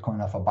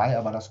Hardcore-Bitcoiner vorbei,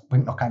 aber das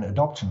bringt noch keine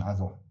Adoption.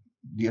 Also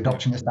die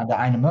Adoption ist dann der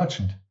eine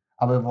Merchant.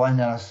 Aber wir wollen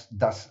ja,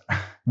 dass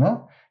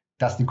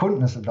die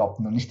Kunden es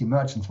adopten und nicht die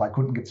Merchants, weil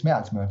Kunden gibt es mehr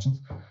als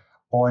Merchants.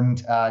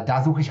 Und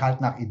da suche ich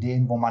halt nach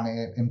Ideen, wo man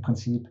im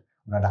Prinzip,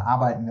 oder da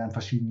arbeiten wir an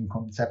verschiedenen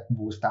Konzepten,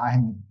 wo es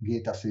dahin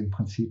geht, dass im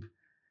Prinzip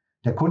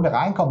der Kunde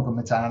reinkommt und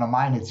mit seiner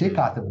normalen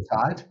EC-Karte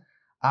bezahlt,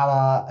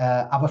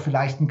 aber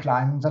vielleicht einen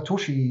kleinen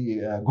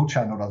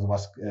Satoshi-Gutschein oder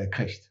sowas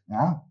kriegt.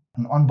 Ja?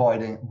 Ein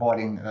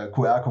Onboarding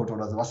QR-Code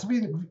oder sowas,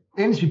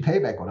 ähnlich wie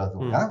Payback oder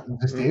so. Ja? Ein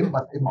System,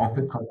 was eben auf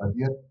Bitcoin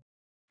basiert.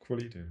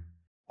 Qualität.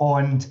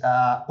 Und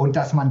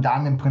dass man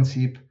dann im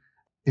Prinzip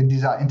in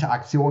dieser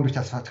Interaktion durch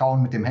das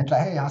Vertrauen mit dem Händler,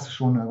 hey, hast du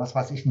schon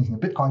eine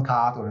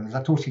Bitcoin-Card oder eine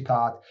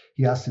Satoshi-Card,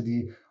 hier hast du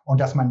die.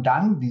 Und dass man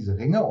dann diese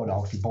Ringe oder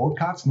auch die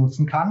Bolt-Cards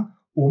nutzen kann,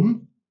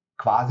 um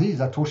quasi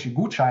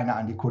Satoshi-Gutscheine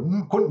an die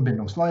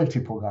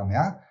Kundenbindungs-Loyalty-Programm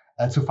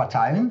zu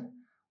verteilen.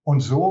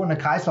 Und so eine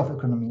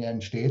Kreislaufökonomie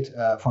entsteht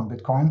von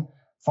Bitcoin,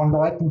 von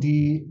Leuten,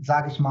 die,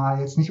 sage ich mal,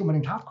 jetzt nicht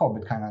unbedingt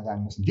Hardcore-Bitcoiner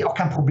sein müssen, die auch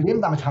kein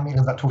Problem damit haben,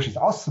 ihre Satoshis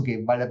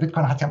auszugeben, weil der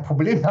Bitcoin hat ja ein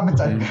Problem damit,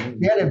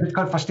 der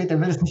Bitcoin versteht, der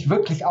will es nicht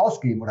wirklich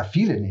ausgeben oder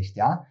viele nicht,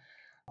 ja.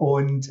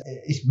 Und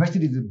ich möchte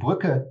diese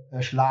Brücke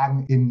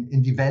schlagen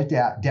in die Welt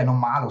der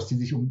Normalos, die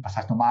sich was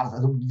heißt Normalos,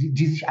 also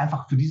die sich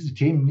einfach für diese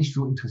Themen nicht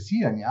so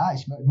interessieren, ja.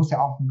 Ich muss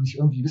ja auch nicht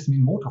irgendwie wissen, wie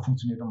ein Motor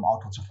funktioniert, um ein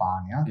Auto zu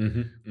fahren, ja.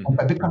 Und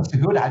bei Bitcoin ist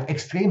die Hürde halt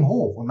extrem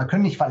hoch und man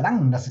kann nicht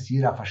verlangen, dass es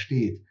jeder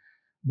versteht.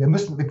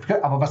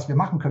 Aber was wir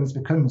machen können, ist,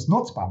 wir können es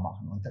nutzbar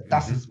machen. Und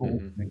das ist,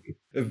 worum es mir geht.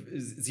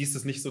 Siehst du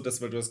es nicht so, dass,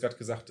 weil du hast gerade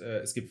gesagt,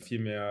 es gibt viel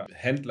mehr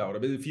Händler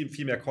oder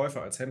viel mehr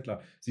Käufer als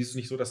Händler. Siehst du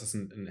nicht so, dass das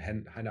ein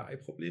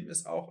Henne-Ei-Problem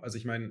ist auch? Also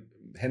ich meine,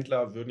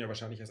 Händler würden ja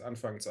wahrscheinlich erst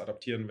anfangen zu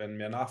adaptieren, wenn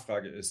mehr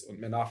Nachfrage ist. Und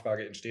mehr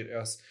Nachfrage entsteht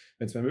erst,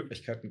 wenn es mehr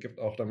Möglichkeiten gibt,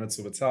 auch damit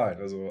zu bezahlen.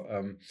 Also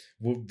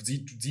wo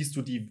siehst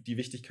du die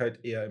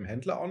Wichtigkeit eher im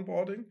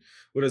Händler-Onboarding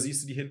oder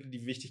siehst du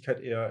die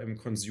Wichtigkeit eher im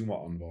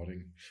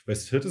Consumer-Onboarding? Weil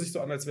es hörte sich so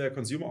an, als wäre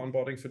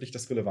Consumer-Onboarding für dich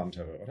das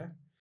Relevantere, oder?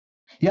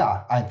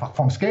 Ja, einfach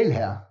vom Scale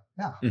her.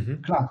 Ja,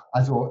 klar.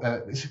 Also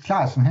ist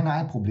klar, ist ein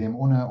Henne-Ei-Problem.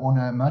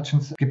 Ohne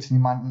Merchants gibt es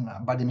niemanden,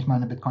 bei dem ich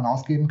meine Bitcoin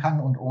ausgeben kann.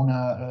 Und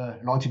ohne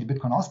Leute, die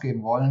Bitcoin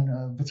ausgeben wollen,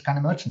 wird es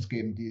keine Merchants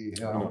geben, die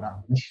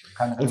oder nicht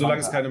keine. Und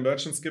solange es keine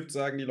Merchants gibt,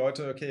 sagen die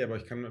Leute, okay, aber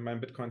ich kann mit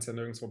meinen Bitcoins ja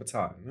nirgendwo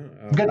bezahlen.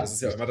 Ne? Genau. Das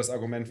ist ja immer das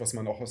Argument, was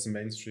man auch aus dem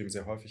Mainstream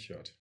sehr häufig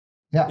hört.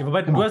 Ja,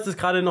 wobei du hast es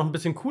gerade noch ein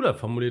bisschen cooler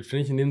formuliert,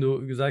 finde ich, indem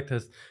du gesagt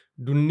hast,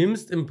 du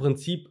nimmst im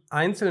Prinzip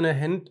einzelne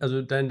Händler,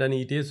 also deine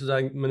Idee ist zu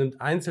sagen, man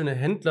nimmt einzelne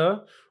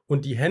Händler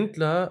und die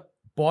Händler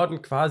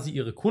borden quasi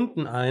ihre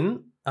Kunden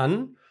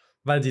an,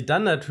 weil sie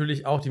dann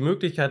natürlich auch die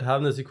Möglichkeit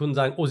haben, dass die Kunden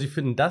sagen, oh, sie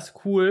finden das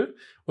cool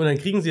und dann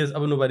kriegen sie es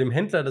aber nur bei dem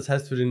Händler. Das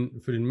heißt, für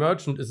den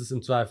Merchant ist es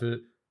im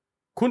Zweifel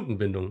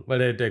Kundenbindung,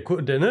 weil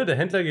der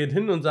Händler geht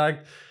hin und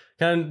sagt,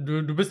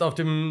 du bist auf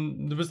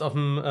dem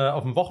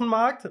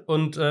Wochenmarkt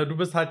und du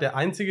bist halt der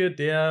Einzige,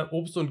 der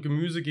Obst und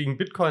Gemüse gegen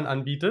Bitcoin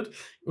anbietet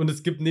und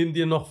es gibt neben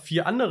dir noch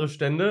 4 andere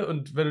Stände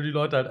und wenn du die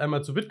Leute halt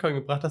einmal zu Bitcoin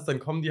gebracht hast, dann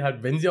kommen die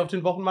halt, wenn sie auf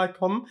den Wochenmarkt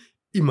kommen,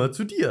 immer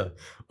zu dir.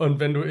 Und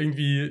wenn du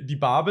irgendwie die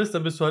Bar bist,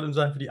 dann bist du halt im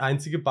Zweifel die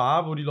einzige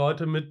Bar, wo die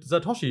Leute mit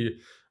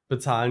Satoshi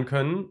bezahlen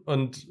können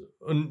und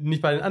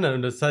nicht bei den anderen.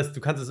 Und das heißt,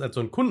 du kannst es als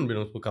so ein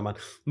Kundenbindungsprogramm machen.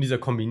 Und dieser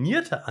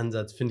kombinierte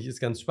Ansatz, finde ich, ist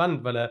ganz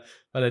spannend, weil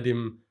er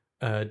dem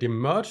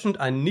Merchant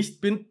einen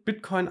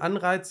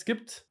Nicht-Bitcoin-Anreiz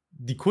gibt,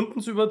 die Kunden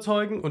zu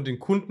überzeugen und den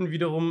Kunden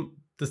wiederum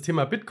das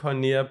Thema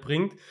Bitcoin näher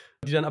bringt,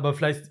 die dann aber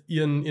vielleicht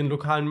ihren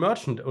lokalen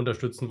Merchant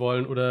unterstützen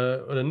wollen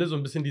oder so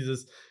ein bisschen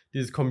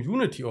dieses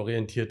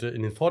Community-Orientierte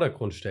in den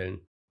Vordergrund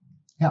stellen.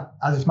 Ja,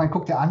 also ich meine,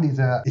 guck dir an,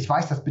 ich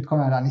weiß, dass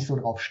Bitcoiner da nicht so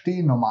drauf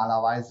stehen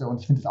normalerweise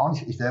und ich finde es auch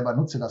nicht, ich selber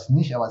nutze das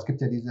nicht, aber es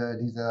gibt ja diese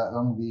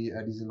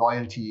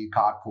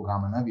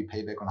Loyalty-Card-Programme, ne, wie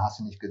Payback und hast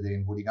du nicht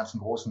gesehen, wo die ganzen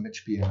Großen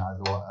mitspielen,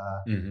 also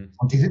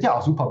und die sind ja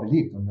auch super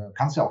beliebt und du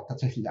kannst ja auch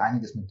tatsächlich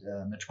einiges mit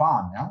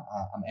sparen, ja,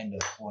 am Ende.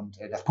 Und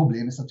das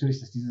Problem ist natürlich,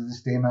 dass diese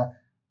Systeme,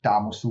 da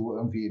musst du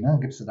irgendwie, ne,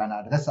 gibst du deine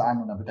Adresse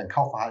an und dann wird dein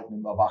Kaufverhalten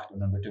überwacht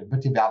und dann wird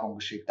dir Werbung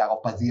geschickt,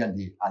 darauf basieren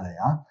die alle,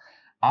 ja.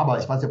 Aber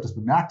ich weiß nicht, ob du das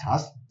bemerkt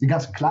hast, die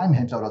ganzen kleinen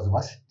Händler oder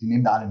sowas, die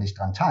nehmen da alle nicht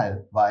dran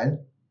teil,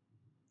 weil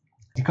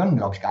die können,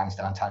 glaube ich, gar nicht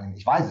daran teilnehmen.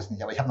 Ich weiß es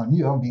nicht, aber ich habe noch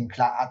nie irgendwie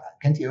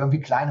kennt ihr irgendwie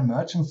kleine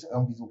Merchants,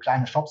 irgendwie so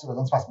kleine Shops oder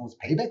sonst was, wo es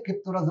Payback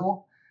gibt oder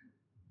so?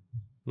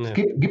 Nee.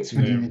 Gibt's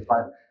für die nicht,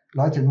 weil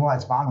Leute, nur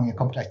als Warnung, hier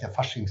kommt gleich der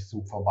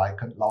Faschingszug vorbei,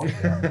 könnt laut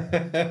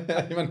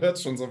werden. Man hört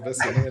es schon so ein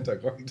bisschen im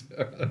Hintergrund.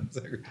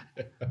 Sehr gut.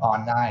 Oh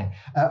nein.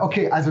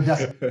 Okay, also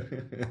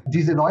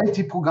diese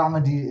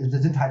Loyalty-Programme, die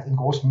sind halt in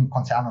großen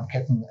Konzernen und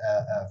Ketten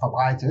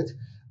verbreitet.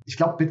 Ich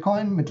glaube,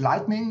 Bitcoin mit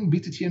Lightning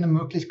bietet hier eine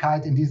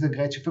Möglichkeit, in diese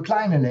Grätsche für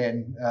kleine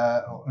Läden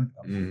und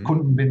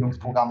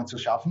Kundenbindungsprogramme zu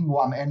schaffen, wo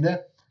am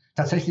Ende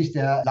tatsächlich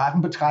der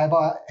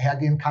Ladenbetreiber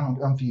hergehen kann und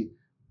irgendwie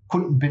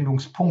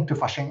Kundenbindungspunkte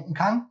verschenken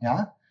kann,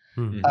 ja.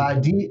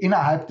 Die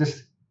innerhalb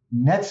des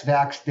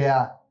Netzwerks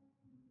der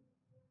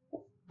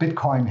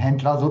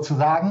Bitcoin-Händler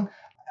sozusagen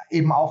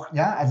eben auch,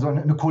 ja, also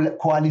eine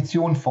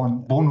Koalition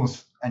von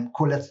ein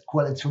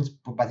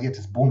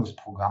koalitionsbasiertes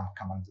Bonusprogramm,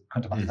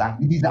 könnte man sagen,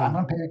 wie diese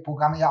anderen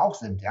Payback-Programme ja auch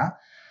sind, ja.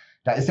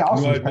 Da ist ja auch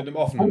nur so, halt mit einem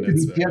offenen Punkte,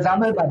 die ich hier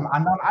sammle, beim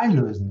anderen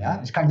einlösen,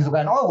 ja. Ich kann die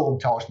sogar in Euro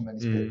umtauschen, wenn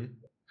ich will.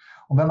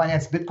 Und wenn man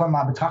jetzt Bitcoin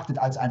mal betrachtet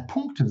als ein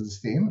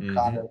Punktesystem,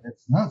 gerade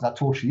jetzt, ne,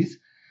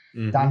 Satoshis,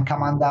 dann kann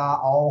man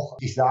da auch,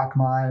 ich sag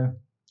mal,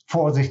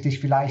 vorsichtig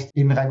vielleicht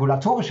in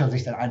regulatorischer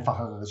Sicht ein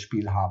einfacheres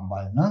Spiel haben,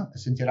 weil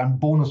es sind ja dann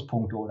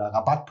Bonuspunkte oder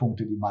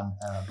Rabattpunkte, die man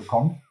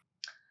bekommt.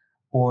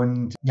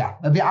 Und ja,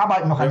 wir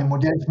arbeiten noch an dem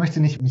Modell. Ich möchte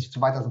nicht zu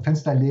weit aus dem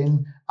Fenster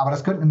lehnen, aber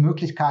das könnte eine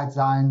Möglichkeit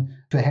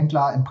sein, für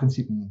Händler im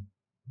Prinzip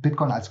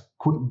Bitcoin als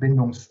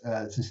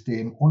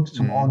Kundenbindungssystem und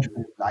zum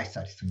Orange-Bild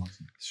gleichzeitig zu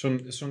nutzen.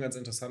 Ist schon ganz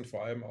interessant,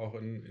 vor allem auch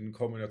in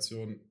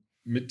Kombination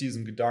mit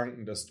diesem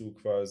Gedanken, dass du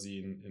quasi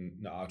in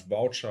eine Art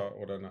Voucher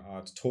oder eine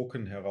Art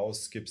Token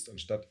herausgibst,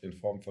 anstatt in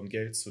Form von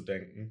Geld zu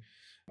denken.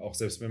 Auch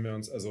selbst wenn wir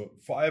uns, also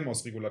vor allem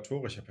aus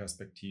regulatorischer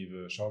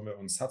Perspektive, schauen wir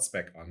uns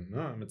Satzback an.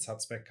 Ne? Mit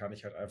Satzback kann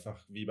ich halt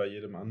einfach wie bei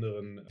jedem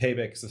anderen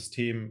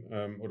Payback-System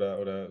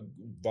oder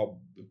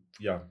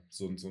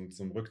so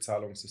ein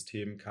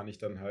Rückzahlungssystem kann ich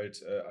dann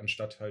halt,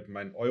 anstatt halt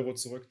meinen Euro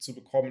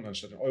zurückzubekommen,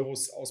 anstatt in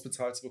Euros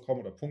ausbezahlt zu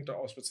bekommen oder Punkte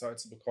ausbezahlt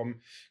zu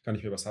bekommen, kann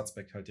ich mir über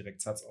Satzback halt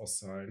direkt Satz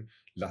auszahlen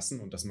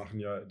lassen. Und das machen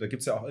da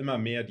gibt es ja auch immer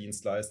mehr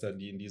Dienstleister,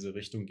 die in diese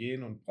Richtung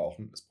gehen und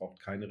es braucht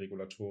keine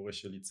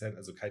regulatorische Lizenz,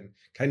 also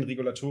keine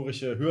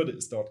regulatorische Hürde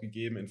ist dort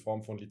gegeben in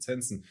Form von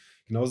Lizenzen.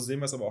 Genauso sehen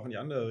wir es aber auch in die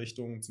andere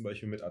Richtung, zum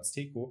Beispiel mit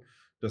Azteco,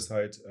 dass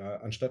halt,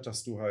 anstatt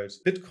dass du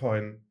halt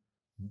Bitcoin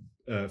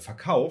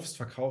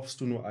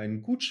verkaufst du nur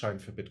einen Gutschein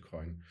für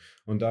Bitcoin.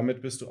 Und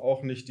damit bist du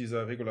auch nicht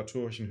dieser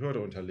regulatorischen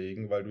Hürde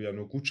unterlegen, weil du ja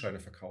nur Gutscheine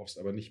verkaufst,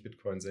 aber nicht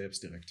Bitcoin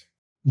selbst direkt.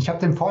 Ich habe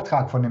den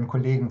Vortrag von dem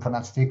Kollegen von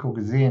Azteco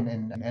gesehen,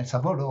 in El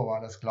Salvador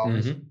war das, glaube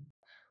ich.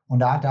 Und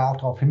da hat er auch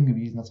darauf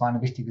hingewiesen, das war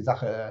eine wichtige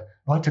Sache.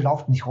 Leute,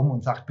 lauft nicht rum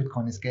und sagt,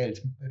 Bitcoin ist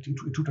Geld.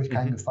 Tut euch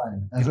keinen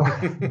Gefallen. Also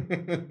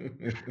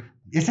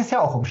es ist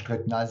ja auch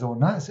umstritten. Also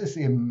es ist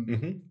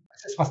eben...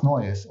 Es ist was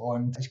Neues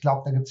und ich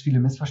glaube, da gibt es viele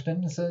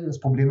Missverständnisse. Das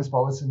Problem ist bei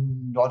uns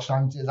in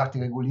Deutschland, sagt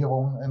die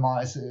Regulierung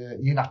immer,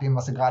 je nachdem,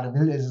 was sie gerade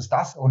will, ist es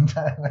das und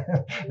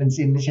wenn es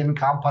ihnen nicht in den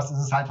Kram passt, ist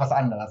es halt was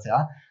anderes.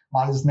 Ja?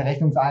 Mal ist es eine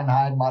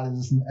Rechnungseinheit, mal ist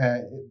es ein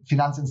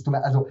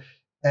Finanzinstrument. Also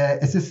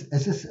es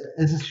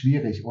ist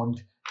schwierig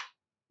und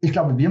ich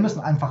glaube, wir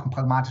müssen einfach einen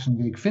pragmatischen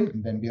Weg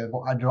finden. Wenn wir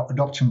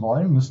Adoption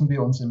wollen, müssen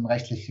wir uns im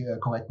rechtlich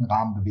korrekten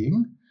Rahmen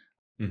bewegen.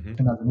 Ich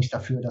bin also nicht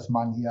dafür, dass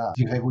man hier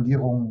die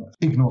Regulierung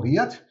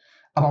ignoriert.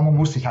 Aber man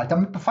muss sich halt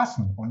damit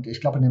befassen. Und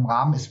ich glaube, in dem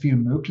Rahmen ist viel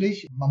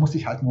möglich. Man muss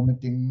sich halt nur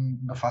mit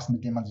Dingen befassen,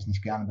 mit denen man sich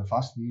nicht gerne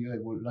befasst, wie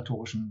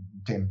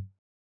regulatorischen Themen.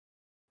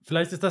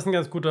 Vielleicht ist das ein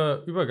ganz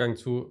guter Übergang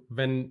zu,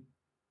 wenn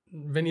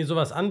ihr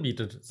sowas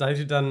anbietet, seid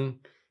ihr dann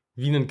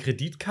wie ein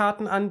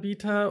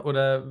Kreditkartenanbieter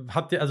oder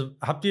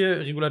habt ihr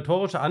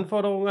regulatorische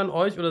Anforderungen an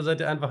euch oder seid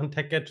ihr einfach ein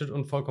Tech-Gadget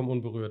und vollkommen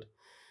unberührt?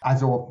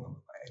 Also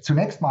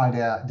zunächst mal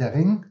der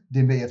Ring,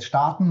 den wir jetzt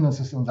starten, das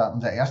ist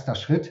unser erster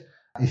Schritt.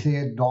 Ich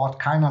sehe dort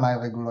keinerlei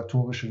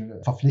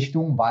regulatorische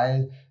Verpflichtung,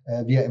 weil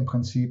wir im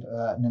Prinzip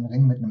einen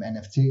Ring mit einem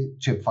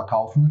NFC-Chip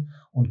verkaufen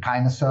und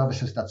keine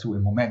Services dazu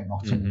im Moment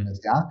noch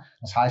zumindest. Ja?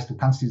 Das heißt, du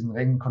kannst diesen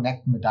Ring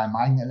connecten mit deinem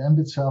eigenen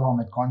LN-Bit-Server,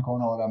 mit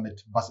CoinCorner oder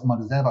mit was immer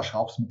du selber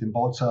schraubst, mit dem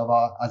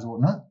Boat-Server.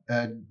 Also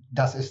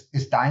das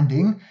ist dein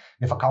Ding.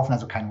 Wir verkaufen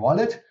also kein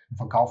Wallet, wir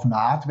verkaufen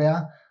eine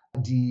Hardware,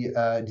 die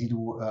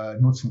du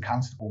nutzen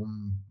kannst,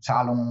 um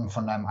Zahlungen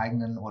von deinem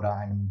eigenen oder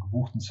einem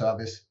gebuchten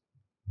Service,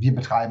 wir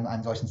betreiben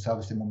einen solchen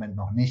Service im Moment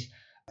noch nicht,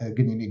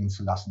 genehmigen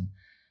zu lassen.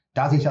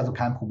 Da sehe ich also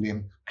kein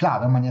Problem.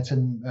 Klar, wenn man jetzt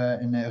in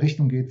eine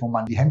Richtung geht, wo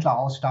man die Händler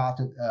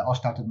ausstattet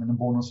mit einem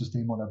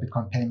Bonussystem oder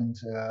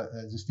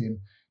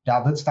Bitcoin-Payment-System,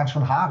 da wird es dann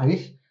schon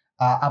haarig.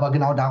 Aber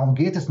genau darum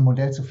geht es, ein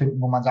Modell zu finden,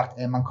 wo man sagt,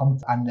 man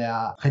kommt an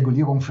der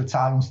Regulierung für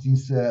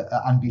Zahlungsdienste,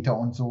 Anbieter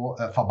und so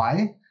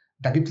vorbei.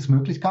 Da gibt es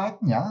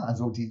Möglichkeiten, ja,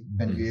 also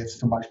wenn wir jetzt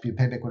zum Beispiel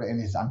Payback oder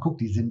Ähnliches angucken,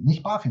 die sind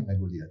nicht BaFin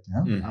reguliert,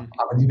 ja?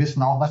 Aber die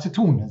wissen auch, was sie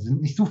tun. Die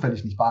sind nicht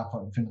zufällig nicht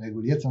BaFin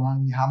reguliert,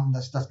 sondern die haben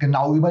das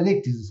genau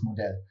überlegt, dieses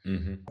Modell.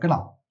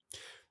 Genau.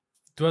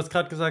 Du hast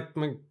gerade gesagt,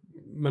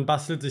 man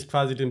bastelt sich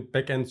quasi den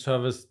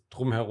Backend-Service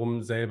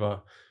drumherum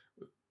selber.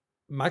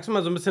 Magst du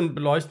mal so ein bisschen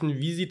beleuchten,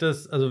 wie sieht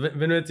das, also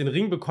wenn du jetzt den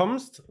Ring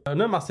bekommst,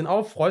 machst den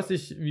auf, freust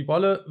dich wie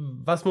Bolle,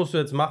 was musst du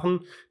jetzt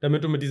machen,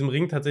 damit du mit diesem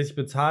Ring tatsächlich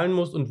bezahlen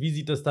musst und wie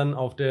sieht das dann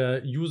auf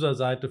der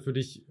User-Seite für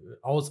dich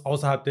aus,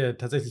 außerhalb der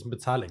tatsächlichen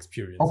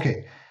Bezahl-Experience?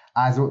 Okay,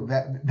 also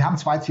wir haben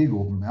zwei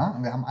Zielgruppen. Ja?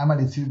 Wir haben einmal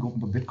die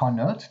Zielgruppe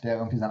Bitcoin-Nerd, der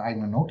irgendwie seinen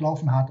eigenen Node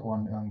laufen hat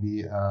und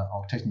irgendwie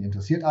auch technisch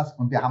interessiert ist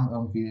und wir haben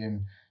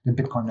irgendwie den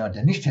Bitcoin-Nerd,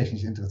 der nicht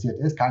technisch interessiert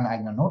ist, keinen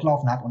eigenen Node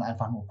laufen hat und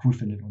einfach nur cool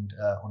findet und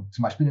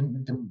zum Beispiel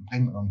mit dem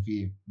Ring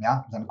irgendwie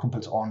seine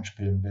Kumpels Orange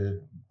spielen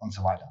will und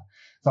so weiter.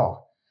 So,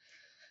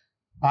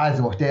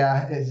 also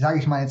der, sage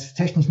ich mal jetzt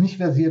technisch nicht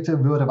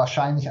versierte, würde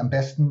wahrscheinlich am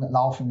besten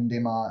laufen,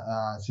 indem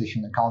er sich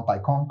einen Account bei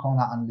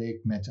CoinCorner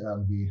anlegt, mit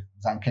irgendwie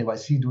sein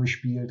KYC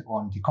durchspielt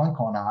und die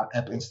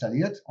CoinCorner-App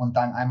installiert und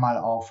dann einmal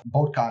auf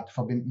Boatcard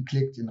verbinden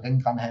klickt, den Ring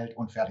dran hält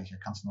und fertig, er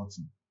kann es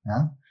nutzen.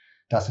 Ja?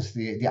 Das ist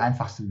die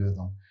einfachste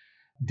Lösung.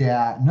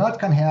 Der Nerd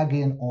kann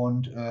hergehen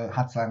und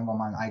hat, sagen wir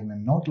mal, einen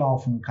eigenen Node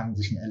laufen, kann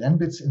sich einen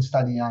LN-Bits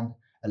installieren.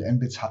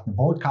 LN-Bits hat eine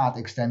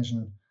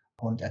Boatcard-Extension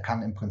und er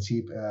kann im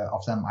Prinzip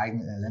auf seinem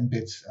eigenen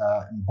LN-Bits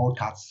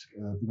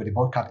über die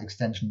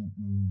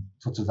Boatcard-Extension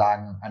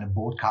sozusagen eine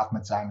Boatcard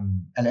mit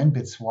seinem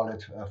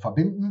LN-Bits-Wallet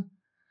verbinden.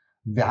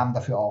 Wir haben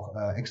dafür auch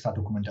extra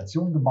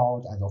Dokumentation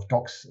gebaut, also auf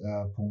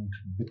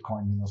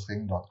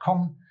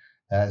docs.bitcoin-ring.com.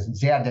 Es sind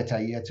sehr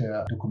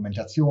detaillierte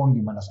Dokumentationen,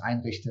 wie man das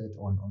einrichtet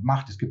und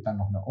macht. Es gibt dann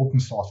noch eine Open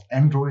Source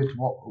Android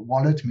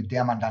Wallet, mit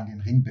der man dann den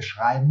Ring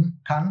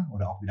beschreiben kann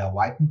oder auch wieder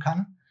wipen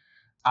kann.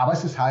 Aber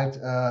es ist halt,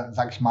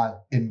 sag ich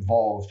mal,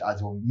 involved,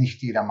 also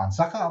nicht jedermanns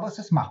Sache, aber es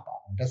ist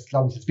machbar. Und das ist,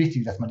 glaube ich, das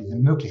Wichtige, dass man diese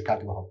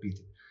Möglichkeit überhaupt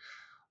bietet.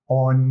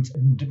 Und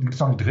dann gibt es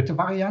noch eine dritte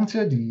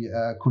Variante. Die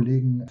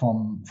Kollegen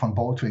von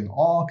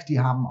Boatring.org,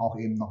 die haben auch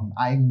eben noch einen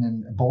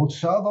eigenen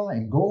Boat-Server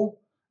in Go.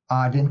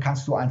 Den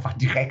kannst du einfach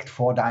direkt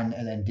vor deinen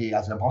LND,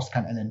 also da brauchst du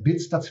kein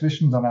LN-Bits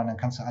dazwischen, sondern dann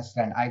hast du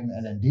deinen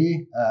eigenen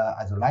LND,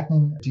 also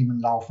Lightning-Daemon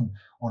laufen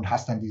und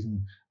hast dann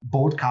diesen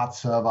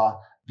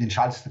Boatcard-Server den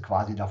schaltest du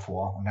quasi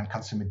davor und dann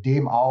kannst du mit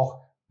dem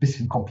auch,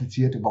 bisschen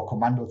kompliziert über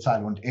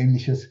Kommandozeile und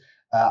ähnliches,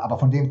 aber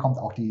von dem kommt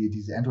auch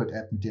diese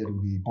Android-App, mit der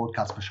du die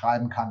Broadcasts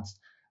beschreiben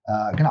kannst.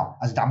 Genau,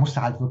 also da musst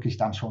du halt wirklich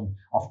dann schon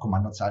auf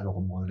Kommandozeile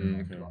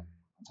rumholen und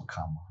so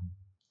Kram machen.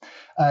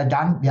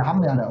 Dann, wir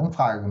haben ja eine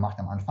Umfrage gemacht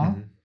am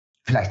Anfang.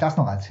 Vielleicht das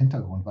noch als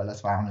Hintergrund, weil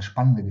das war eine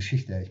spannende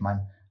Geschichte. Ich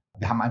meine,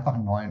 wir haben einfach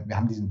wir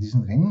haben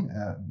diesen Ring,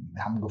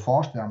 wir haben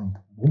geforscht, wir haben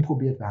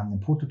rumprobiert, wir haben den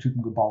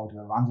Prototypen gebaut,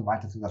 wir waren so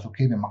weit, dass wir gesagt,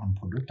 okay, wir machen ein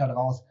Produkt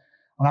daraus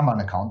und haben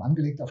einen Account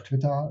angelegt auf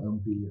Twitter,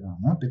 irgendwie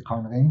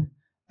Bitcoin-Ring,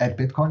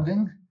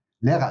 @Bitcoin-Ring,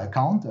 leerer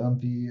Account,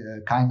 irgendwie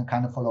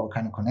keine Follower,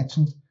 keine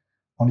Connections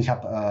und ich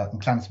habe ein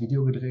kleines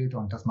Video gedreht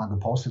und das mal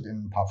gepostet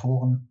in ein paar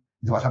Foren.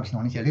 Sowas habe ich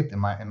noch nicht erlebt in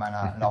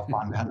meiner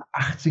Laufbahn. Wir hatten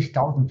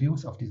 80.000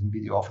 Views auf diesem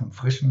Video, auf einem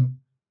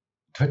frischen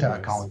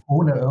Twitter-Account,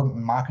 ohne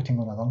irgendein Marketing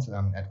oder sonst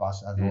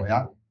irgendetwas. Also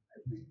ja,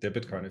 der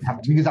Bitcoin-Effekt. Ich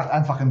habe, wie gesagt,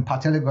 einfach in ein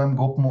paar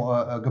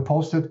Telegram-Gruppen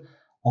gepostet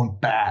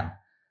und bam.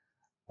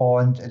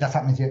 Und das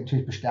hat mich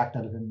natürlich bestärkt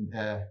darin.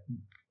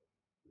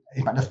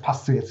 Ich meine, das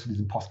passt so jetzt zu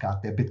diesem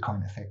Postcard, der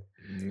Bitcoin-Effekt.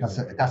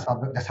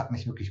 Das hat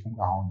mich wirklich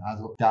umgehauen.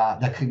 Also da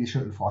kriege ich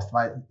Schüttelfrost,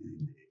 weil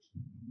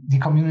die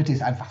Community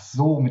ist einfach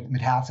so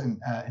mit Herz in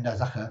der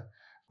Sache.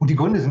 Und die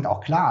Gründe sind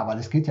auch klar, weil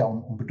es geht ja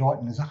um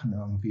bedeutende Sachen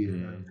irgendwie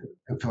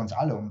für uns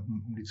alle,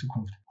 um die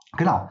Zukunft.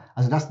 Genau,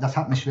 also das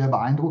hat mich schwer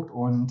beeindruckt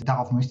und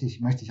darauf möchte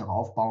ich auch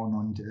aufbauen.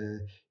 Und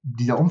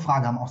dieser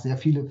Umfrage haben auch sehr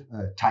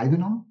viele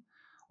teilgenommen.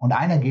 Und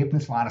ein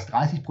Ergebnis war, dass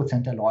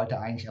 30% der Leute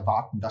eigentlich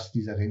erwarten, dass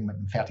dieser Ring mit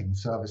einem fertigen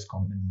Service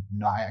kommt, mit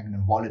einer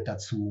eigenen Wallet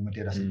dazu, mit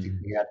der das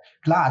integriert.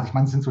 Klar, also ich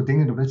meine, es sind so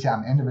Dinge, du willst ja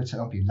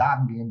irgendwie in den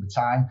Laden gehen,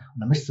 bezahlen und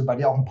dann müsstest du bei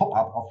dir auch ein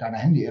Pop-up auf deiner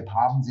Handy-App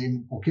haben,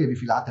 sehen, okay, wie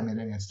viel hat er mir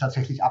denn jetzt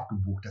tatsächlich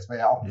abgebucht? Das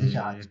wäre ja auch ein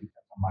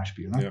Sicherheitsfeature zum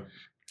Beispiel. Ne?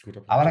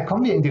 Ja, aber da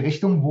kommen wir in die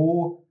Richtung,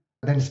 wo,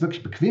 wenn es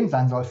wirklich bequem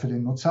sein soll für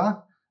den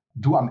Nutzer,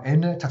 du am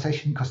Ende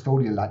tatsächlich einen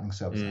Custodial Lightning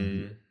Service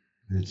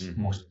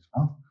anbieten musst.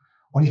 Ne?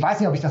 Und ich weiß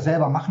nicht, ob ich das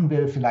selber machen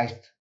will,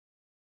 vielleicht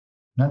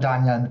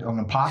Daniel mit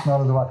irgendeinem Partner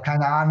oder sowas,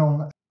 keine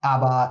Ahnung.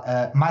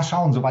 Aber mal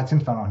schauen, soweit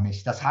sind wir noch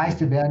nicht. Das heißt,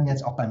 wir werden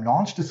jetzt auch beim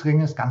Launch des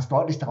Ringes ganz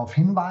deutlich darauf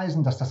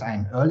hinweisen, dass das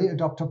ein Early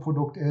Adopter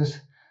Produkt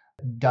ist,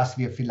 dass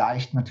wir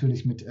vielleicht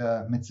natürlich mit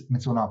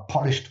so einer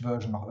Polished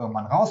Version noch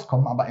irgendwann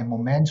rauskommen. Aber im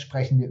Moment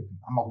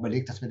haben auch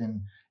überlegt, dass wir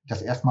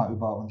das erstmal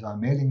über unsere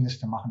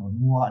Mailingliste machen und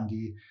nur an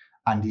die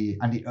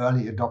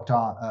Early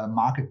Adopter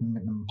marketen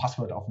mit einem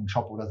Passwort auf dem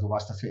Shop oder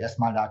sowas, dass wir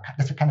erstmal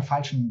dass wir keine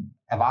falschen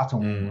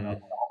Erwartungen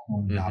oder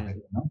Hoffnungen haben.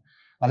 Ne?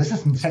 Weil es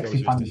ist ein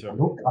sexy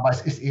Produkt, aber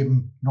es ist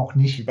eben noch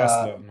nicht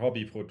ein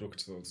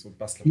Hobbyprodukt, so ein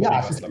Bastler. Ja,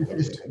 es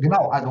ist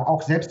genau, also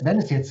auch selbst wenn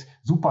es jetzt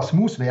super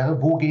smooth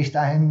wäre, wo gehe ich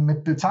dahin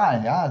mit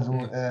bezahlen, ja, also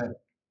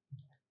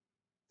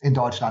in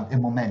Deutschland im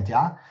Moment,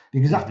 ja.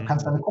 Wie gesagt, du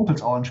kannst deine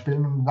Kumpels auch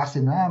spielen und sagst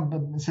dir,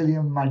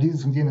 installiere mal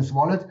dieses und jenes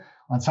Wallet und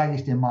dann zeige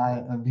ich dir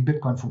mal, wie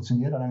Bitcoin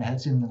funktioniert und dann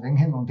hältst du ihm den Ring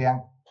hin und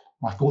der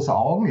macht große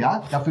Augen,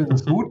 ja, dafür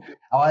ist es gut,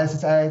 aber es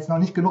ist jetzt noch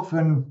nicht genug für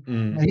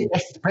ein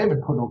echtes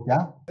Payment-Produkt,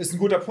 ja. Ist ein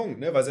guter Punkt,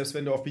 ne? Weil selbst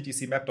wenn du auf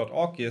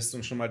btcmap.org gehst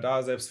und schon mal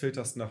da selbst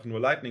filterst nach nur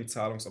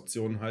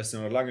Lightning-Zahlungsoptionen, heißt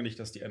ja noch lange nicht,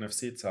 dass die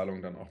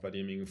NFC-Zahlung dann auch bei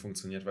demjenigen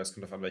funktioniert, weil es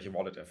kommt davon, welche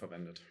Wallet er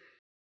verwendet.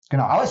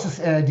 Genau, aber es ist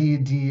die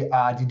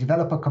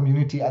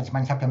Developer-Community, also ich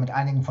meine, ich habe ja mit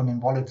einigen von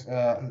den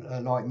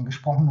Wallet-Leuten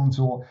gesprochen und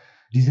so,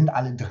 die sind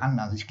alle dran,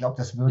 also ich glaube,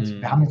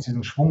 wir haben jetzt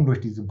diesen Schwung durch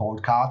diese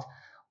Bold Card.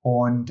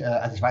 Und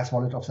also ich weiß,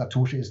 Wallet of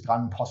Satoshi ist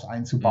dran, POS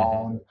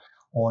einzubauen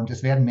und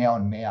es werden mehr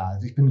und mehr.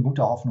 Also ich bin in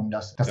guter Hoffnung,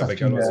 dass das bei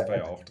Gallo sind wir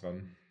ja auch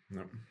dran.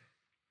 Ja.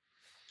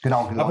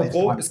 Genau.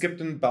 Apropos, es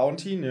gibt ein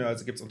Bounty, ne,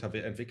 also gibt es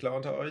Entwickler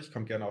unter euch,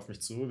 kommt gerne auf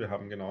mich zu. Wir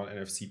haben genau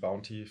ein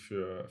NFC-Bounty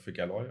für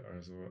Galloy.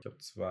 Also ich glaube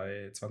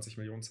 20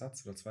 Millionen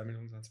Satz oder 2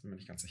 Millionen Satz, bin mir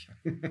nicht ganz sicher.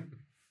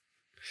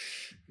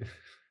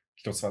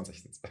 Ich glaube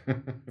 20 sind es.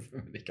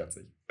 Bin mir nicht ganz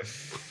sicher.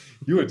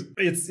 Gut,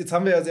 jetzt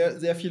haben wir ja sehr,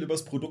 sehr viel über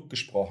das Produkt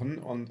gesprochen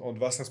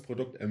und was das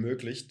Produkt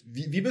ermöglicht.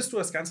 Wie bist du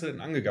das Ganze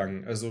denn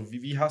angegangen? Also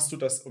wie hast du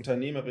das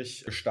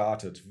unternehmerisch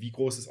gestartet? Wie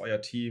groß ist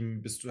euer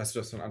Team? Hast du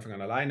das von Anfang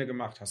an alleine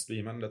gemacht? Hast du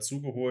jemanden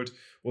dazugeholt?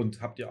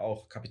 Und habt ihr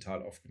auch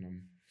Kapital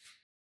aufgenommen?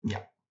 Ja.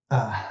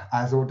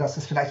 Also das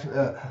ist vielleicht,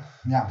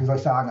 wie soll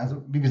ich sagen,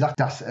 also wie gesagt,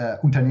 das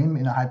Unternehmen,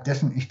 innerhalb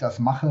dessen ich das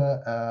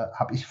mache,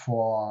 habe ich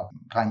vor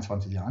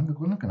 23 Jahren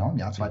gegründet, genau, im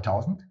Jahr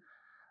 2000.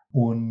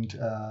 Und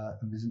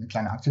wir sind eine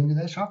kleine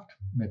Aktiengesellschaft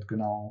mit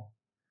genau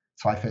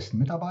 2 festen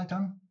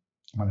Mitarbeitern,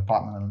 meine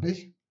Partnerin und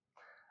ich.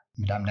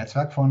 Mit einem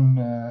Netzwerk von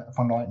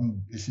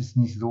Leuten. Es ist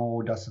nicht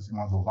so, dass es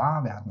immer so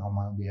war. Wir hatten auch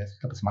mal, ich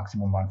glaube, das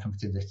Maximum waren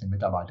 15, 16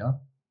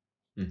 Mitarbeiter.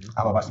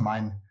 Aber was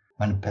meine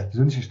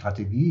persönliche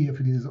Strategie hier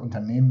für dieses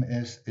Unternehmen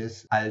ist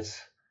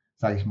als,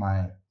 sage ich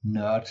mal,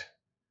 Nerd,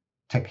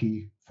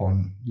 Techie,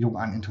 von jung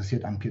an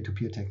interessiert an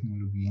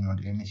Peer-to-Peer-Technologien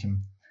und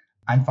Ähnlichem,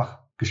 einfach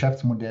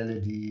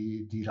Geschäftsmodelle,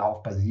 die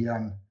darauf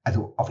basieren,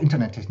 also auf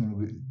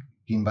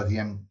Internettechnologien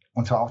basieren,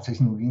 und zwar auf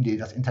Technologien, die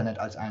das Internet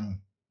als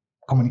ein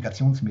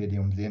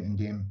Kommunikationsmedium sehen, in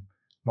dem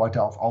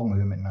Leute auf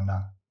Augenhöhe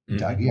miteinander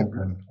interagieren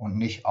können und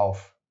nicht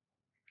auf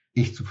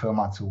ich zu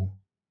Firma zu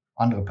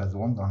andere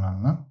Personen,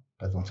 sondern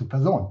Person zu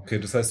Person. Okay,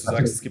 das heißt, du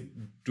sagst,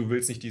 du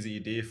willst nicht diese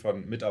Idee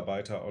von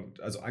Mitarbeiter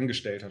also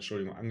Angestellter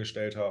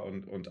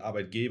und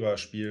Arbeitgeber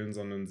spielen,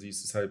 sondern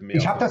siehst es halt mehr.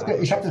 Ich habe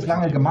das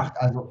lange gemacht.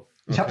 Also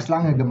ich habe es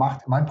lange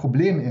gemacht. Mein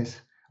Problem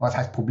ist, was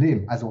heißt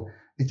Problem? Also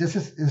das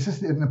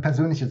ist eine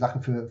persönliche Sache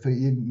für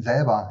jeden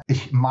selber.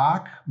 Ich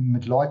mag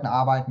mit Leuten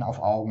arbeiten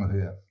auf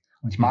Augenhöhe.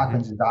 Und ich mag,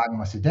 wenn sie sagen,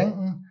 was sie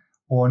denken.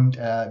 Und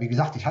wie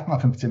gesagt, ich hatte mal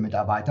 15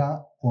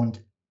 Mitarbeiter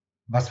und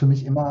was für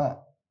mich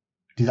immer,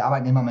 diese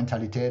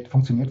Arbeitnehmermentalität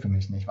funktioniert für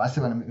mich nicht. Weißt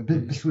du, dann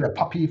bist du der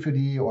Papi für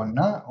die und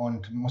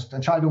musst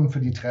Entscheidungen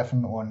für die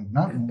treffen und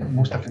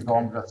musst dafür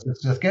sorgen, dass du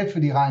das Geld für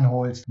die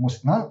reinholst,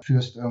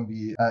 führst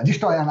irgendwie die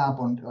Steuern ab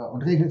und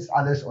regelst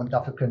alles und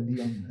dafür können die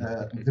um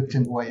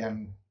 17 Uhr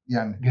ihren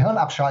Gehirn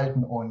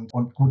abschalten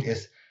und gut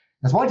ist.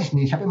 Das wollte ich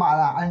nie. Ich habe immer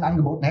allen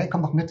angeboten, hey,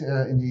 komm doch mit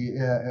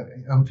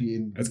irgendwie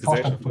in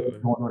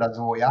Vorstandsposition oder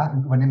so, ja,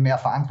 übernimm mehr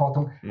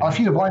Verantwortung. Aber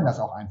viele wollen das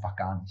auch einfach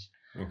gar nicht.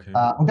 Okay.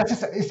 Und das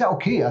ist ja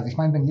okay. Also ich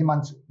meine, wenn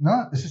jemand,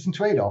 es ist ein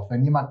Trade-off.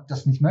 Wenn jemand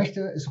das nicht möchte,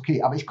 ist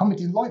okay. Aber ich komme mit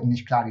diesen Leuten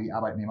nicht klar, die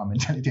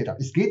Arbeitnehmermentalität haben.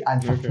 Es geht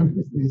einfach für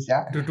mich nicht,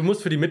 ja. Du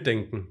musst für die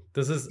mitdenken.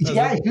 Das ist, ich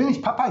will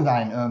nicht Papa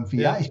sein irgendwie,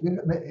 ja. Ich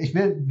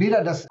will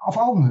weder das auf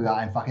Augenhöhe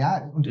einfach,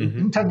 ja. Und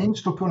in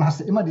Unternehmensstrukturen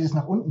hast du immer dieses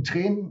nach unten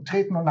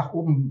treten und nach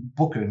oben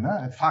buckeln,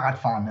 ne?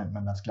 Fahrradfahren nennt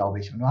man das, glaube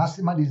ich. Und du hast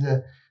immer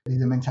diese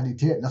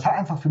Mentalität. Das hat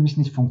einfach für mich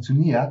nicht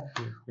funktioniert.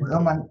 Und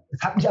irgendwann,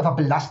 es hat mich einfach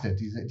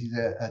belastet,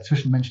 diese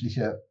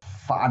zwischenmenschliche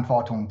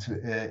Verantwortung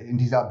in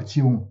dieser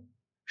Beziehung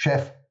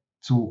Chef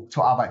zu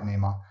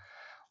Arbeitnehmer.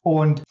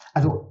 Und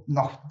also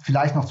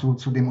vielleicht noch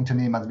zu dem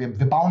Unternehmen. Also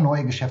wir bauen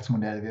neue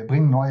Geschäftsmodelle, wir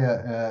bringen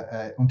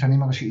neue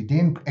unternehmerische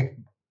Ideen,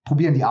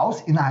 probieren die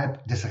aus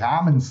innerhalb des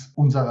Rahmens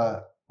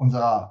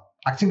unserer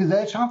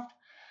Aktiengesellschaft.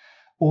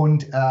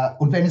 Und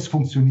wenn es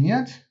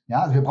funktioniert,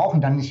 ja, also wir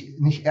brauchen dann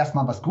nicht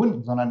erstmal was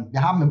gründen, sondern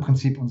wir haben im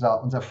Prinzip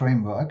unser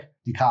Framework,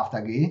 die Kraft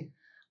AG.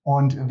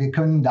 Und wir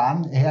können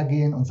dann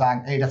hergehen und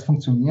sagen, ey, das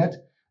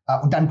funktioniert.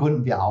 Und dann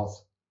gründen wir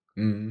aus.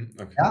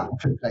 Okay. Ja,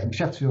 und finden vielleicht einen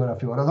Geschäftsführer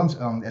dafür oder sonst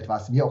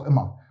irgendetwas, wie auch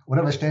immer.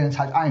 Oder wir stellen es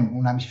halt ein.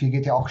 Unheimlich viel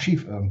geht ja auch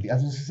schief irgendwie.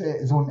 Also es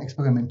ist so ein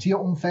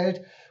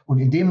Experimentierumfeld. Und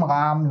in dem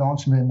Rahmen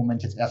launchen wir im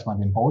Moment jetzt erstmal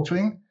den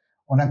Boatring.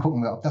 Und dann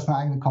gucken wir, ob das eine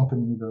eigene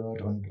Company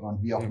wird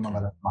und wie auch immer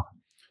wir das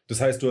machen.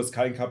 Das heißt, du hast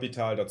kein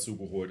Kapital dazu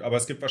geholt. Aber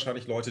es gibt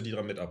wahrscheinlich Leute, die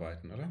daran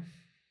mitarbeiten, oder?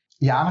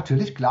 Ja,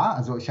 natürlich, klar.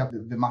 Also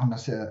wir machen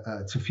das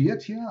ja zu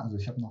viert hier. Also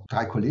ich habe noch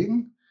 3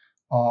 Kollegen.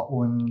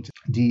 Und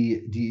die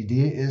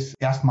Idee ist,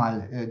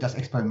 erstmal das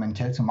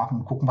experimentell zu machen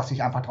und gucken, was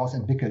sich einfach daraus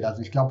entwickelt.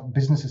 Also ich glaube,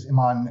 Business ist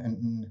immer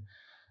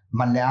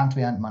man lernt,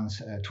 während man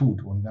es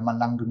tut. Und wenn man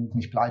lang genug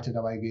nicht pleite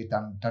dabei geht,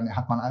 dann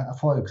hat man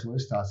Erfolg. So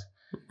ist das.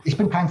 Ich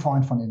bin kein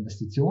Freund von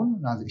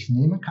Investitionen. Also ich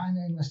nehme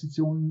keine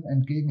Investitionen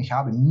entgegen. Ich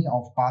habe nie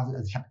auf Basis,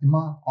 also ich habe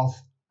immer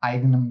aus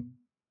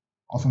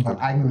unseren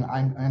eigenen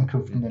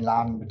Einkünften den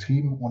Laden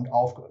betrieben und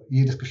auf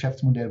jedes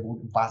Geschäftsmodell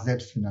war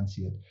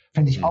selbstfinanziert.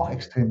 Finde ich auch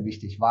extrem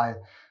wichtig,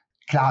 weil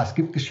klar, es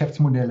gibt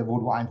Geschäftsmodelle, wo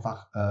du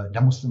einfach,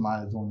 da musst du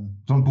mal so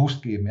einen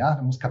Boost geben, ja,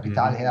 da muss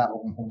Kapital her,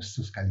 um es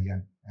zu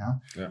skalieren, ja.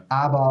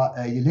 Aber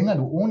je länger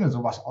du ohne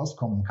sowas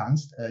auskommen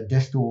kannst,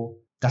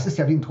 das ist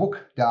ja wie ein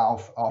Druck da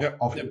auf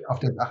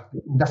der Sache.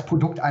 Und das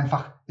Produkt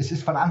einfach, es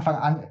ist von Anfang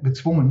an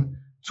gezwungen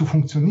zu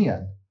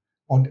funktionieren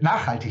und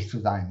nachhaltig zu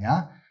sein,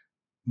 ja.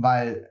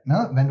 Weil,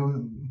 wenn du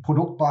ein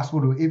Produkt brauchst, wo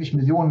du ewig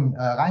Millionen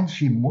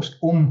reinschieben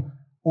musst, um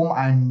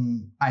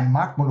ein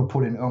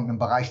Marktmonopol in irgendeinem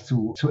Bereich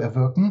zu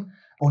erwirken,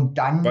 und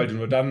dann, weil du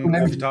nur dann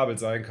profitabel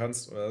sein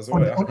kannst oder so.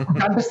 Und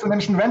dann bist du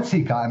nämlich ein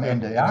Rentseeker am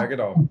Ende, ja? Ja,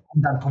 genau. Und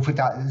dann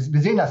profitabel.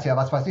 Wir sehen das ja,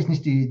 was weiß ich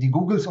nicht, die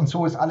Googles und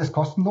so ist alles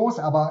kostenlos,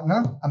 aber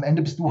am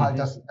Ende bist du halt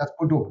das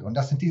Produkt. Und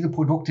das sind diese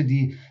Produkte,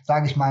 die,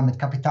 sage ich mal, mit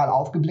Kapital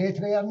aufgebläht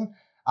werden,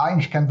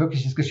 eigentlich kein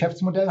wirkliches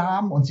Geschäftsmodell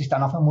haben und sich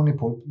dann auf einer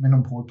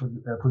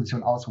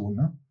Monopolposition ausruhen,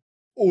 ne?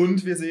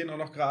 Und wir sehen auch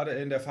noch gerade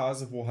in der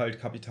Phase, wo halt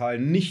Kapital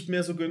nicht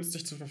mehr so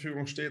günstig zur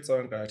Verfügung steht,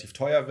 sondern relativ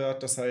teuer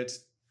wird, dass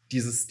halt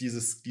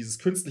dieses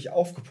künstlich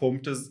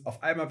Aufgepumpte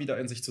auf einmal wieder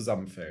in sich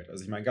zusammenfällt.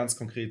 Also ich meine, ganz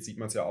konkret sieht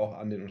man es ja auch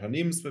an den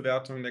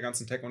Unternehmensbewertungen der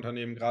ganzen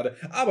Tech-Unternehmen gerade,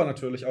 aber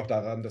natürlich auch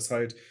daran, dass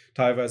halt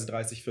teilweise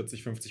 30,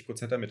 40,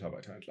 50% der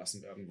Mitarbeiter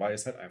entlassen werden, weil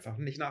es halt einfach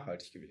nicht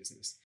nachhaltig gewesen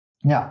ist.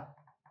 Ja.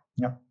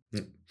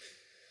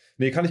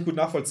 Nee, kann ich gut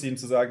nachvollziehen,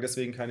 zu sagen,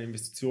 deswegen keine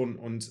Investitionen.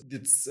 Und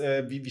jetzt,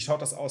 wie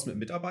schaut das aus mit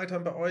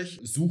Mitarbeitern bei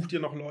euch? Sucht ihr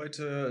noch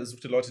Leute?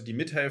 Sucht ihr Leute, die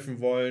mithelfen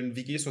wollen?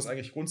 Wie gehst du das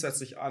eigentlich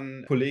grundsätzlich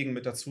an, Kollegen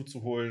mit dazu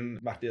zu holen?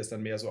 Macht ihr es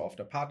dann mehr so auf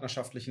der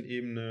partnerschaftlichen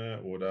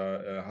Ebene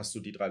oder hast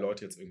du die 3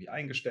 Leute jetzt irgendwie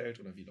eingestellt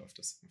oder wie läuft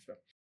das ungefähr?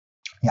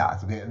 Ja,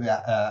 also wir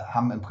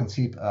haben im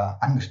Prinzip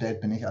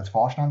angestellt bin ich als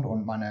Vorstand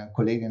und meine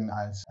Kollegin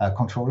als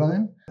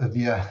Controllerin.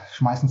 Wir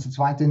schmeißen zu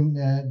zweit den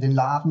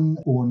Laden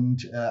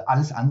und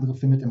alles andere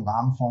findet im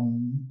Rahmen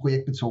von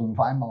projektbezogenen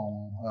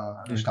Vereinbarungen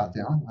statt.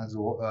 Ja?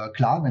 Also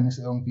klar, wenn es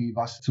irgendwie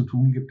was zu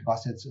tun gibt,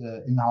 was jetzt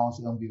in-house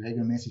irgendwie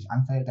regelmäßig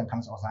anfällt, dann kann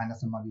es auch sein,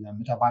 dass wir mal wieder einen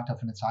Mitarbeiter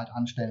für eine Zeit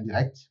anstellen,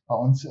 direkt bei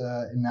uns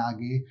in der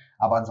AG.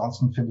 Aber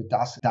ansonsten findet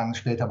das dann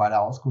später bei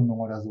der Ausgründung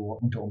oder so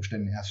unter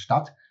Umständen erst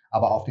statt.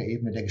 Aber auf der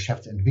Ebene der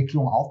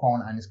Geschäftsentwicklung,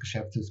 Aufbauen eines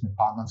Geschäftes mit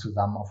Partnern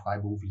zusammen auf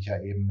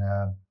freiberuflicher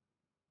Ebene,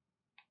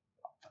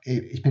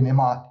 ich bin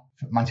immer,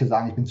 manche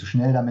sagen, ich bin zu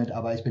schnell damit,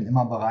 aber ich bin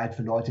immer bereit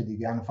für Leute, die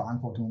gerne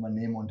Verantwortung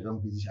übernehmen und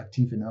irgendwie sich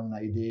aktiv in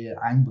irgendeiner Idee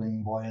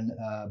einbringen wollen,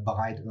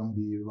 bereit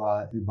irgendwie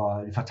über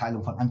die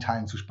Verteilung von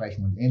Anteilen zu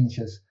sprechen und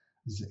Ähnliches.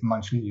 Das ist immer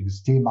ein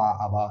schwieriges Thema,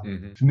 aber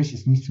für mich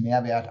ist nichts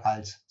mehr wert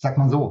als, sag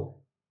mal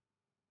so,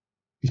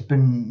 ich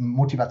bin ein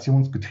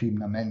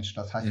motivationsgetriebener Mensch.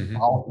 Das heißt,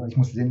 ich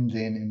muss Sinn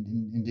sehen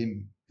in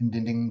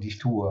den Dingen, die ich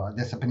tue.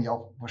 Deshalb bin ich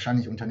auch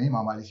wahrscheinlich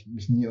Unternehmer, weil ich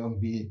mich nie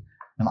irgendwie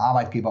einem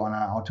Arbeitgeber oder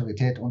einer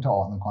Autorität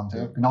unterordnen konnte.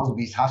 Ja. Genauso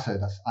wie ich es hasse,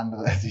 dass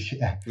andere sich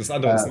das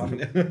machen.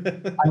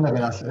 Andere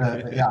das,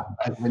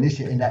 also wenn ich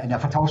in der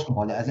vertauschten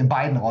Rolle, also in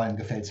beiden Rollen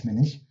gefällt es mir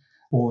nicht.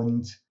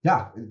 Und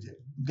ja,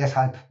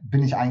 deshalb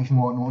bin ich eigentlich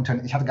nur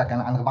Unternehmer. Ich hatte gar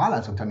keine andere Wahl,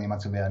 als Unternehmer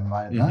zu werden,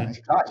 weil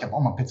ich habe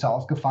auch mal Pizza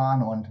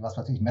ausgefahren und was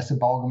weiß ich,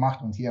 Messebau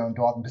gemacht und hier und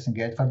dort ein bisschen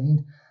Geld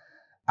verdient.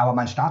 Aber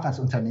mein Start als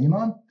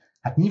Unternehmer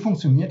hat nie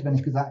funktioniert,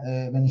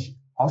 wenn ich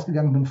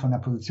ausgegangen bin von der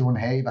Position,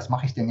 hey, was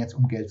mache ich denn jetzt,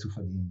 um Geld zu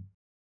verdienen?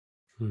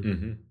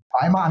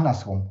 War immer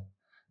andersrum.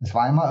 Es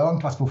war immer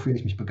irgendwas, wofür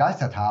ich mich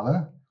begeistert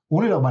habe,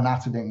 ohne darüber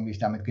nachzudenken, wie ich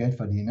damit Geld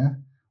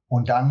verdiene.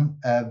 Und dann,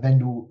 wenn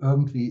du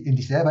irgendwie in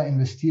dich selber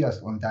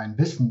investierst und dein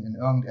Wissen in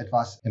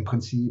irgendetwas im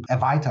Prinzip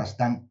erweiterst,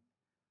 dann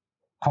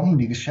kommen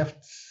die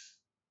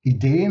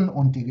Geschäftsideen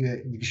und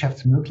die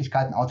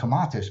Geschäftsmöglichkeiten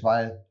automatisch,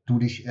 weil du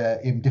dich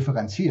eben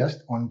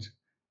differenzierst und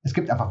es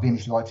gibt einfach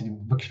wenig Leute, die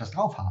wirklich was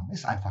drauf haben.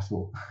 Ist einfach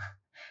so.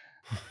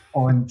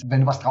 Und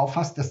wenn du was drauf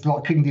hast, das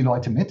kriegen die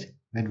Leute mit,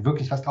 wenn du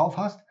wirklich was drauf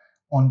hast.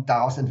 Und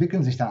daraus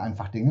entwickeln sich dann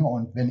einfach Dinge.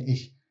 Und wenn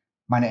ich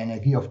meine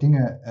Energie auf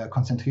Dinge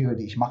konzentriere,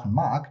 die ich machen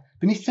mag,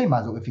 bin ich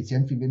 10-mal so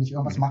effizient, wie wenn ich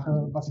irgendwas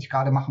mache, was ich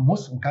gerade machen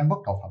muss und keinen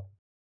Bock drauf habe.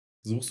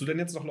 Suchst du denn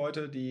jetzt noch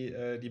Leute,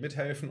 die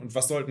mithelfen? Und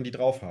was sollten die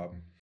drauf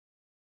haben?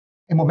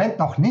 Im Moment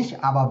noch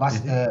nicht, aber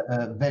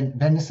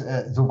wenn es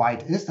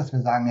soweit ist, dass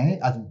wir sagen,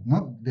 hey, also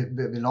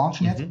wir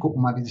launchen jetzt,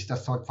 gucken mal, wie sich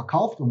das Zeug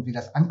verkauft und wie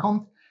das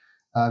ankommt,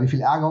 wie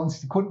viel Ärger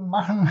uns die Kunden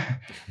machen.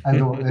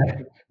 Also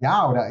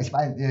oder ich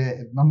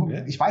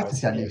weiß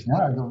es ja nicht,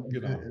 ne? Also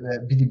genau.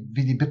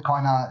 Wie die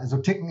Bitcoiner so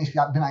ticken. Ich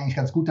bin eigentlich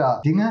ganz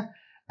guter Dinge.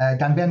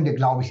 Dann werden wir,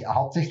 glaube ich,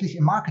 hauptsächlich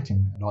im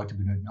Marketing Leute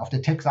benötigen. Auf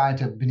der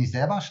Tech-Seite bin ich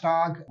selber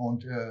stark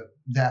und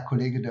der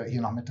Kollege, der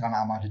hier noch mit dran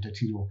arbeitet, der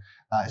Titusz,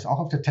 ist auch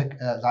auf der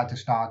Tech-Seite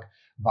stark,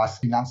 was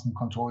Finanzen,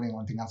 Controlling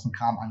und den ganzen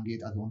Kram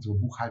angeht, also unsere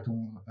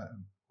Buchhaltung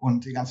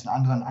und die ganzen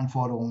anderen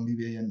Anforderungen, die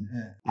wir hier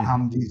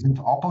haben, die sind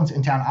auch bei uns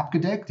intern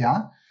abgedeckt,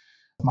 ja.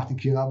 Das macht die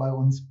Kira bei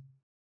uns.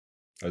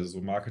 Also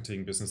so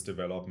Marketing, Business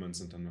Development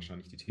sind dann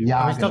wahrscheinlich die Themen. Ja,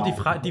 aber ich glaube,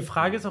 die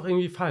Frage ist auch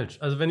irgendwie falsch.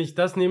 Also wenn ich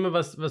das nehme,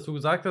 was du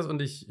gesagt hast,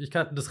 und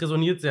das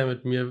resoniert sehr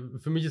mit mir.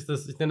 Für mich ist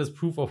das, ich nenne das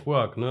Proof of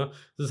Work, ne?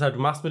 Das ist halt, du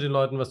machst mit den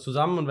Leuten was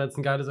zusammen und wenn es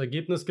ein geiles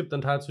Ergebnis gibt,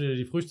 dann teilst du dir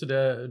die Früchte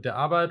der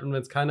Arbeit und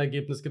wenn es kein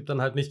Ergebnis gibt,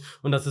 dann halt nicht.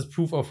 Und das ist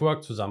Proof of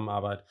Work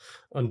Zusammenarbeit.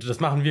 Und das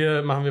machen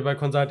wir bei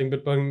Consulting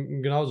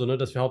Bitcoin genauso, ne?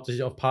 Dass wir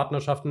hauptsächlich auf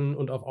Partnerschaften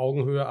und auf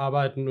Augenhöhe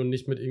arbeiten und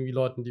nicht mit irgendwie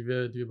Leuten, die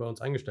wir bei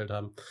uns eingestellt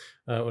haben.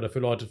 Oder für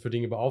Leute für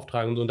Dinge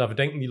beauftragen und so. Und dafür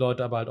denken die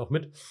Leute aber halt auch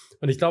mit.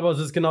 Und ich glaube, es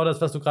ist genau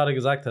das, was du gerade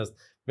gesagt hast.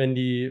 Wenn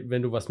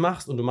du was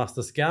machst und du machst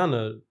das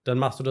gerne, dann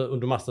machst du das und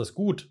du machst das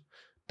gut,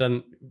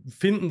 dann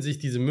finden sich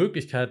diese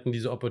Möglichkeiten,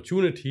 diese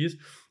Opportunities.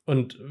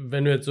 Und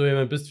wenn du jetzt so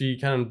jemand bist wie,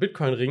 keine Ahnung,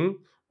 Bitcoin-Ring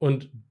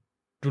und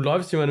du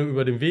läufst jemandem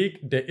über den Weg,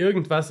 der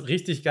irgendwas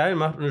richtig geil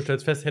macht und du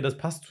stellst fest, hey, das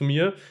passt zu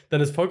mir,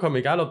 dann ist vollkommen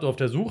egal, ob du auf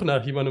der Suche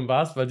nach jemandem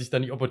warst, weil sich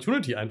dann die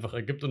Opportunity einfach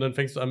ergibt und dann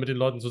fängst du an, mit den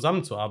Leuten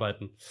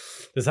zusamzuarbeiten.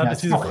 Deshalb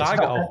ist diese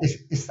Frage auch...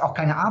 Ist auch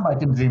keine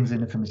Arbeit in dem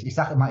Sinne für mich. Ich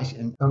sage immer, ich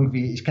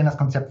kenne das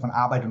Konzept von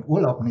Arbeit und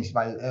Urlaub nicht,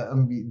 weil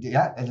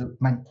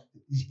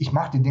ich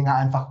mache die Dinge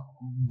einfach,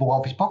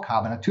 worauf ich Bock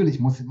habe.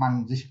 Natürlich muss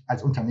man sich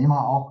als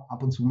Unternehmer auch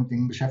ab und zu mit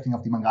Dingen beschäftigen,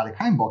 auf die man gerade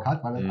keinen Bock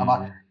hat,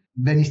 aber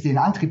wenn ich den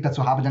Antrieb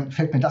dazu habe, dann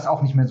fällt mir das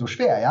auch nicht mehr so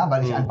schwer, ja,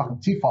 weil ich einfach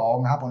ein Ziel vor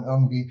Augen habe und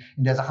irgendwie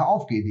in der Sache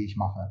aufgehe, die ich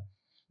mache.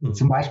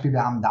 Zum Beispiel,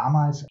 wir haben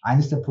damals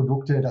eines der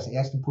Produkte, das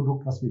erste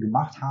Produkt, was wir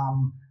gemacht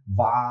haben,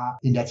 war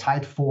in der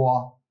Zeit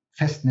vor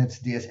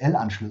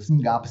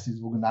Festnetz-DSL-Anschlüssen, gab es die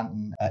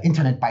sogenannten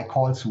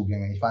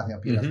Internet-by-Call-Zugänge. Ich weiß nicht,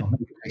 ob ihr das noch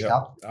mitgekriegt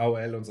habt.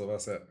 AOL und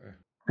sowas, ja.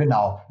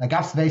 Genau, da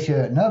gab es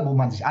welche, wo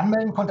man sich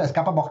anmelden konnte. Es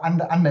gab aber auch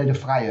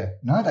anmeldefreie.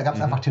 Da gab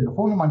es einfach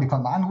Telefonnummern, die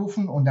konnte man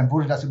anrufen und dann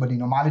wurde das über die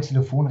normale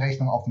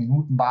Telefonrechnung auf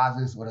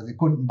Minutenbasis oder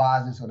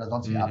Sekundenbasis oder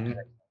sonst wie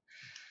abgerechnet.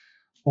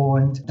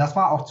 Und das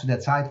war auch zu der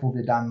Zeit, wo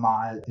wir dann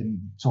mal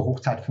zur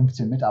Hochzeit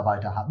 15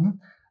 Mitarbeiter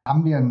hatten,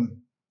 haben wir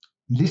einen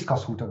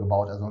Least-Cost-Router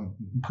gebaut, also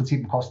im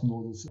Prinzip ein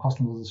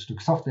kostenloses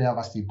Stück Software,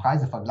 was die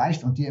Preise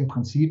vergleicht und dir im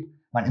Prinzip,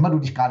 wann immer du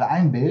dich gerade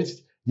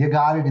einwählst, dir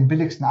gerade den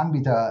billigsten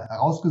Anbieter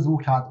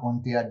rausgesucht hat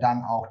und der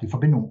dann auch die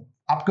Verbindung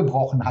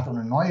abgebrochen hat und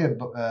eine neue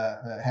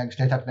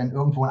hergestellt hat, wenn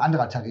irgendwo ein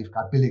anderer Tarif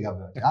gerade billiger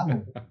wird. Ja?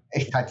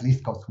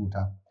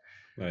 Echtzeit-Least-Cost-Router.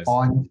 Nice.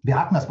 Und wir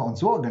hatten das bei uns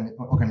so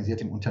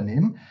organisiert im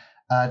Unternehmen,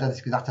 dass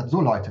ich gesagt habe,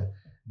 so Leute,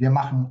 wir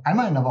machen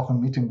einmal in der Woche ein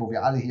Meeting, wo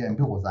wir alle hier im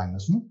Büro sein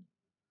müssen.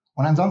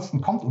 Und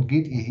ansonsten kommt und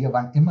geht ihr hier,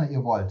 wann immer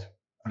ihr wollt.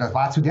 Und das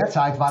war zu der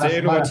Zeit... Sehr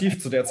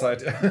innovativ zu der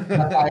Zeit.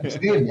 Das war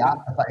extrem, ja,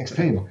 das war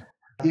extrem.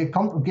 Ihr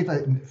kommt und geht,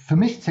 für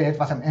mich zählt,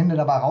 was am Ende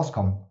dabei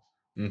rauskommt.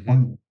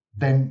 Und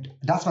wenn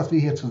das, was wir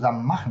hier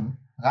zusammen machen,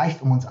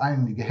 reicht, um uns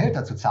allen die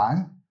Gehälter zu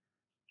zahlen,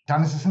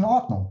 dann ist es in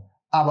Ordnung.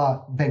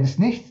 Aber wenn es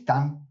nicht,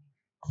 dann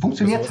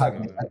funktioniert es halt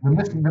nicht. Also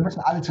wir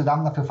müssen alle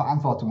zusammen dafür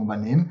Verantwortung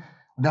übernehmen.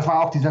 Und das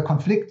war auch dieser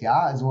Konflikt, ja.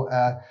 Also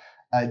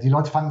die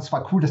Leute fanden es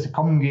zwar cool, dass sie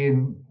kommen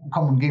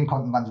und gehen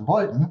konnten, wann sie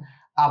wollten,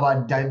 aber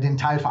den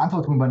Teil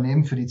Verantwortung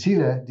übernehmen für die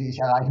Ziele, die ich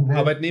erreichen will.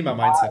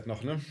 Arbeitnehmer-Mindset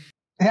noch, ne?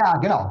 Ja,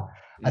 genau.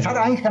 Es hat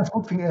eigentlich ganz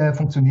gut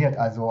funktioniert,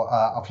 also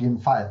auf jeden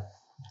Fall.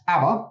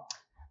 Aber,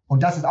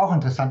 und das ist auch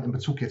interessant in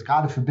Bezug jetzt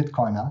gerade für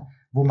Bitcoiner,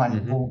 wo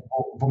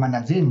man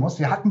dann sehen muss,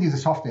 wir hatten diese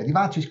Software, die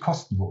war natürlich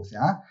kostenlos,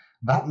 ja.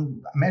 Wir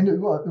hatten am Ende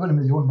über 1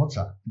 Million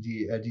Nutzer,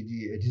 die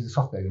diese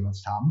Software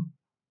genutzt haben.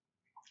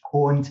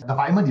 Und da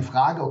war immer die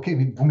Frage,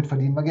 okay, womit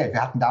verdienen wir Geld?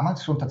 Wir hatten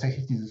damals schon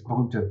tatsächlich dieses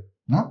berühmte,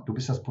 ne, du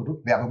bist das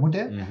Produkt,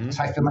 Werbemodell. Das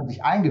heißt, wenn man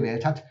sich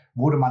eingewählt hat,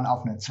 wurde man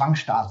auf eine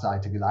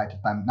Zwangsstartseite geleitet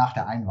nach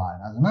der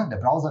Einwahl. Also der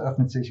Browser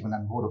öffnet sich und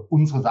dann wurde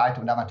unsere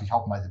Seite und da war natürlich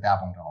haufenweise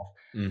Werbung drauf.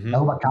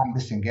 Darüber kam ein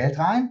bisschen Geld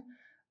rein,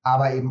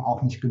 aber eben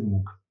auch nicht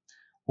genug.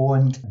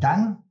 Und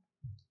dann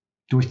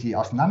durch die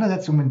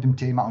Auseinandersetzung mit dem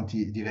Thema und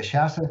die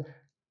Recherche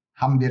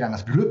haben wir dann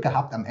das Glück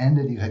gehabt, am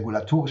Ende die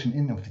regulatorischen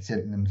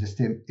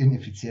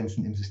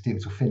Ineffizienzen im System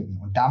zu finden.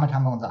 Und damit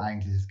haben wir unser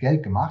eigentliches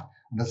Geld gemacht.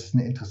 Und das ist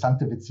eine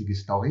interessante, witzige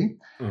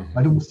Story.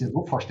 Weil du musst dir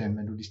so vorstellen,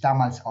 wenn du dich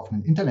damals auf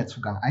einen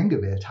Internetzugang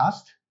eingewählt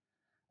hast,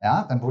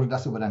 ja, dann wurde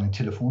das über deine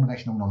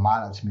Telefonrechnung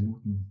normal als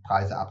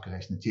Minutenpreise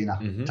abgerechnet, je nach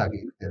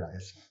Tarif, der da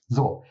ist.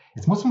 So,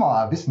 jetzt muss man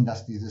aber wissen,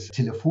 dass dieses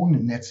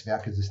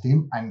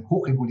Telefonnetzwerkesystem ein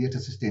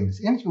hochreguliertes System ist,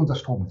 ähnlich wie unser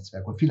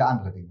Stromnetzwerk und viele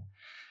andere Dinge.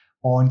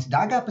 Und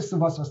da gab es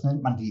sowas, was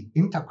nennt man die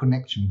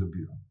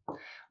Interconnection-Gebühr.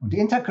 Und die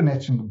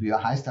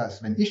Interconnection-Gebühr heißt,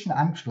 dass wenn ich einen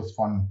Anschluss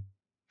von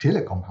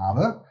Telekom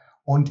habe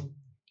und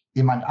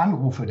jemand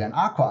anrufe, der einen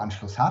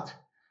Arcore-Anschluss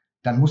hat,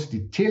 dann muss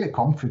die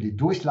Telekom für die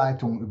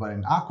Durchleitung über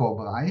den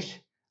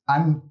Arcore-Bereich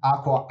an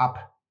Arcore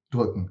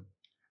abdrücken.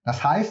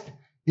 Das heißt,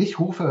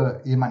 ich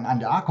rufe jemanden an,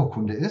 der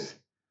Arcore-Kunde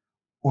ist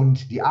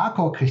und die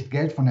Arcore kriegt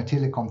Geld von der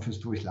Telekom fürs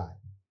Durchleiten.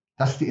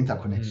 Das ist die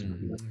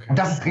Interconnection-Gebühr. Okay. Und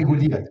das ist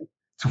reguliert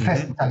zu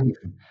festen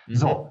Tarifen.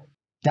 So.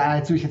 Da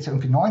natürlich jetzt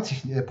irgendwie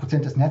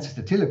 90% des Netzes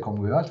der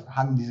Telekom gehört,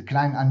 hatten diese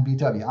kleinen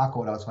Anbieter wie Arco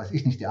oder was weiß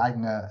ich nicht, die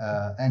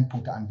eigene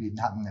Endpunkte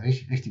anbieten, hatten einen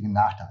richtigen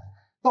Nachteil.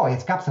 So,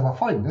 jetzt gab es aber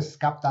Folgendes. Es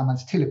gab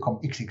damals Telekom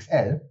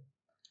XXL,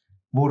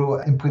 wo du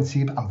im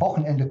Prinzip am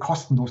Wochenende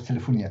kostenlos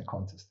telefonieren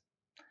konntest.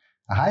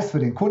 Das heißt für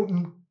den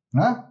Kunden,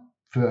 ne,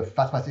 für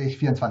was weiß ich,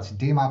 24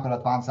 D-Mark oder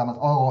was waren es damals,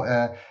 Euro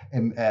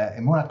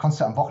im Monat konntest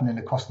du am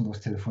Wochenende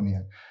kostenlos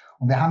telefonieren.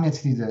 Und wir haben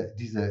jetzt diese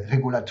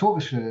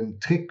regulatorischen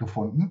Trick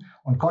gefunden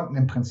und konnten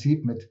im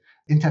Prinzip mit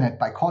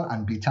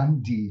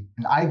Internet-by-Call-Anbietern, die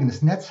ein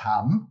eigenes Netz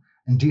haben,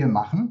 einen Deal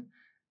machen,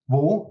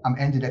 wo am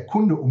Ende der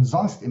Kunde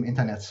umsonst im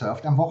Internet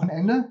surft am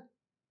Wochenende,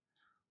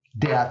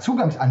 der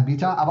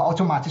Zugangsanbieter aber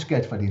automatisch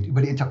Geld verdient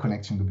über die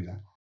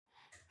Interconnection-Gebühr.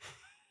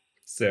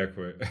 Sehr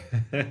cool.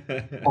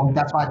 Und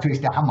das war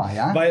natürlich der Hammer,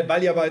 ja?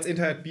 Weil ihr aber als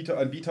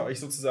Internetanbieter euch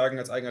sozusagen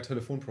als eigener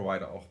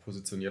Telefonprovider auch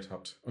positioniert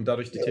habt und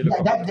dadurch die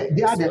Telekom.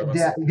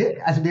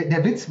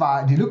 Der Witz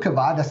war, die Lücke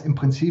war, dass im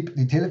Prinzip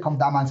die Telekom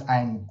damals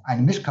ein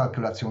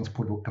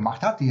Mischkalkulationsprodukt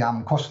gemacht hat. Die haben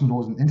einen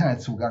kostenlosen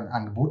Internetzugang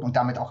angeboten und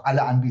damit auch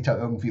alle Anbieter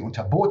irgendwie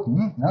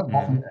unterboten.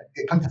 Ne?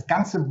 Ihr könnt das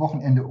ganze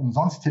Wochenende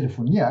umsonst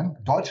telefonieren,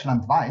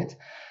 deutschlandweit.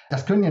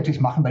 Das können die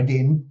natürlich machen, bei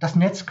denen das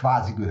Netz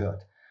quasi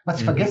gehört. Was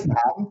sie vergessen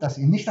haben, dass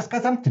ihnen nicht das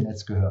gesamte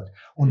Netz gehört.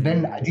 Und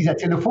wenn dieser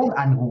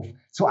Telefonanruf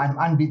zu einem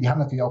Anbieter, die haben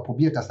natürlich auch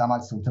probiert, das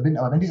damals zu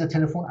unterbinden, aber wenn dieser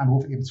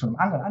Telefonanruf eben zu einem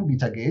anderen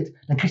Anbieter geht,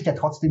 dann kriegt er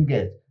trotzdem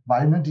Geld,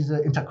 weil diese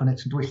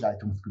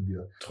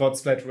Interconnection-Durchleitungsgebühr.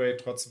 Trotz Flatrate,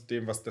 trotz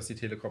dem, dass die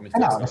Telekom nicht...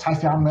 Genau, das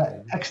heißt, wir haben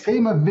eine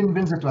extreme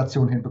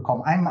Win-Win-Situation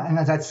hinbekommen.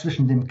 Einerseits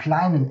zwischen dem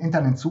kleinen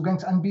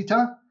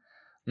Internetzugangsanbieter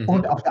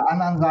und auf der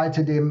anderen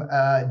Seite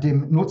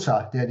dem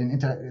Nutzer, der den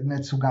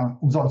Internetzugang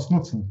umsonst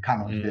nutzen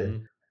kann und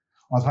will.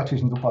 Und das war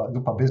natürlich ein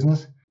super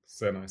Business.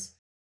 Sehr nice.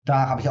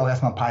 Da habe ich auch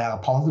erstmal ein paar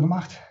Jahre Pause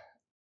gemacht.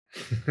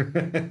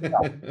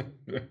 Ja.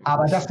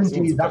 Aber das sind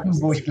die Sachen,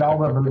 wo ich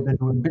glaube, wenn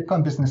du im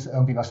Bitcoin-Business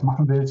irgendwie was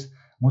machen willst,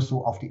 musst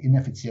du auf die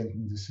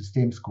Ineffizienzen des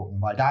Systems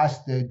gucken, weil da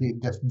ist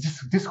das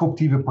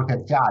disruptive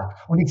Potenzial.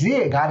 Und ich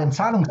sehe gerade im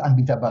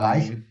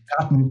Zahlungsanbieterbereich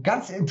gerade eine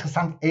ganz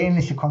interessant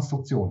ähnliche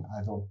Konstruktion.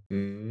 Also.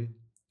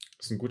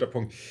 Das ist ein guter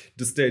Punkt.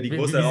 Die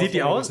große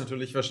Herausforderung ist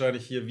natürlich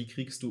wahrscheinlich hier, wie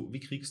kriegst du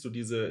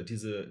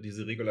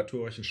diese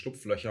regulatorischen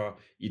Schlupflöcher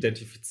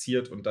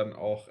identifiziert und dann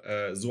auch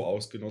so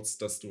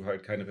ausgenutzt, dass du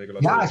halt keine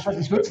regulatorischen... Ja,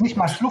 ich würde es nicht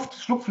mal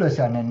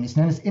Schlupflöcher nennen, ich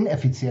nenne es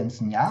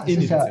Ineffizienzen. Ja?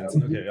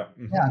 Ineffizienzen, okay, ja.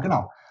 Ja,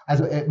 genau.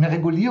 Also eine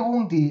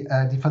Regulierung, die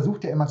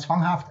versucht ja immer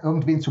zwanghaft,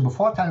 irgendwen zu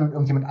bevorteilen und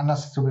irgendjemand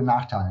anders zu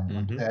benachteilen.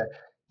 Und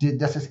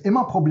das ist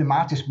immer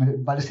problematisch,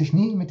 weil es sich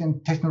nie mit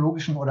den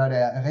technologischen oder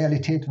der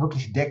Realität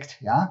wirklich deckt,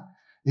 ja.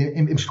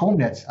 Im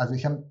Stromnetz, also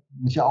ich habe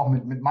mich ja auch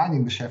mit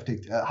Mining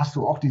beschäftigt, hast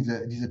du auch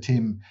diese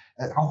Themen,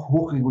 auch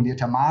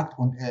hochregulierter Markt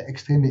und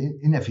extreme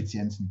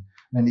Ineffizienzen.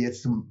 Wenn du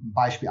jetzt zum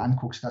Beispiel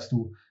anguckst, dass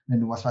du, wenn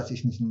du, was weiß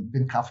ich nicht, ein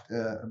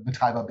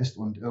Windkraftbetreiber bist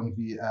und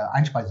irgendwie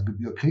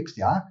Einspeisegebühr kriegst,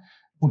 ja,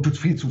 und du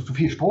zu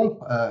viel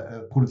Strom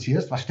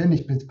produzierst, was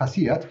ständig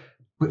passiert,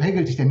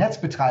 regelt dich der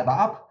Netzbetreiber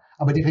ab,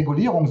 Aber die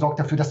Regulierung sorgt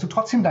dafür, dass du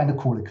trotzdem deine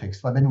Kohle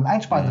kriegst. Weil wenn du einen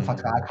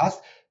Einspeisevertrag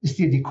hast, ist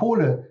dir die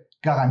Kohle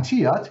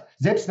garantiert,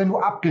 selbst wenn du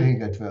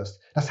abgeregelt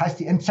wirst. Das heißt,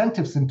 die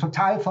Incentives sind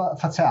total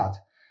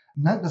verzerrt.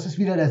 Ne? Das ist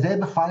wieder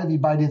derselbe Fall wie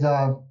bei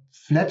dieser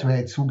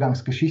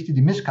Flatrate-Zugangsgeschichte,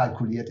 die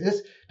misskalkuliert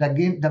ist.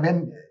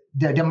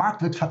 Der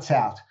Markt wird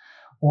verzerrt.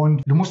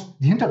 Und du musst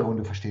die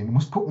Hintergründe verstehen. Du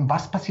musst gucken,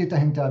 was passiert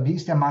dahinter, wie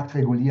ist der Markt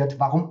reguliert,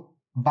 warum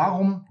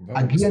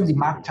agieren die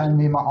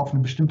Marktteilnehmer auf eine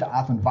bestimmte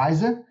Art und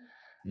Weise,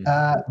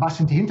 was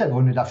sind die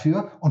Hintergründe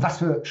dafür und was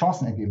für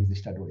Chancen ergeben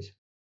sich dadurch.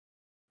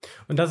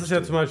 Und das ist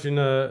ja zum Beispiel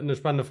eine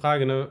spannende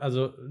Frage. Ne?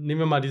 Also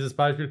nehmen wir mal dieses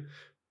Beispiel.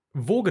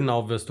 Wo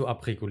genau wirst du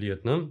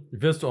abreguliert? Ne?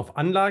 Wirst du auf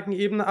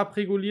Anlagenebene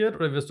abreguliert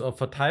oder wirst du auf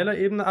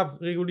Verteilerebene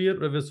abreguliert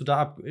oder wirst du da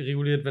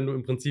abreguliert, wenn du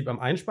im Prinzip am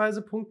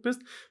Einspeisepunkt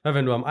bist? Weil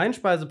wenn du am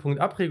Einspeisepunkt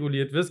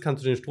abreguliert wirst,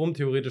 kannst du den Strom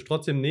theoretisch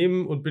trotzdem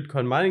nehmen und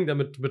Bitcoin-Mining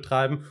damit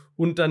betreiben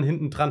und dann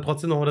hinten dran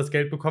trotzdem noch mal das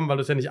Geld bekommen, weil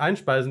du es ja nicht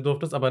einspeisen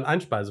durftest, aber einen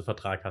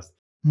Einspeisevertrag hast.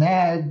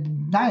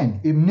 Nein,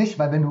 eben nicht,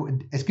 weil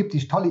es gibt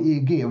die tolle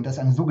EEG und das ist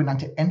eine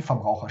sogenannte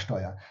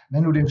Endverbrauchersteuer.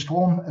 Wenn du den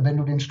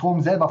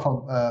Strom selber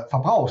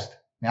verbrauchst,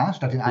 ja,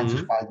 statt den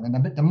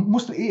einzuspeisen, dann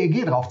musst du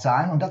EEG drauf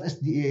zahlen und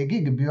die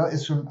EEG-Gebühr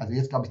ist schon, also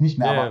jetzt glaube ich nicht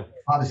mehr, aber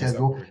war das ja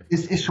so,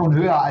 ist schon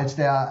höher als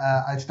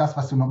das,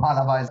 was du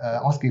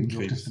normalerweise ausgeben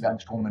dürftest für deinen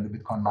Strom, wenn du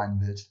Bitcoin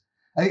meinen willst.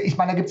 Also ich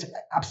meine, da gibt es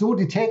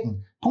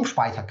Absurditäten,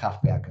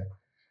 Pumpspeicherkraftwerke.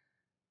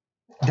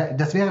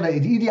 Das wäre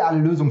die ideale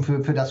Lösung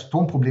für das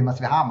Stromproblem,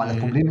 was wir haben. Weil das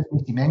Problem ist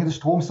nicht die Menge des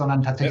Stroms,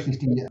 sondern tatsächlich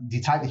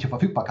die zeitliche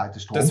Verfügbarkeit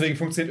des Stroms. Deswegen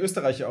funktioniert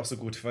Österreich ja auch so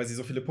gut, weil sie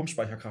so viele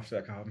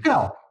Pumpspeicherkraftwerke haben.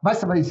 Genau.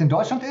 Weißt du, was jetzt in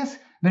Deutschland ist?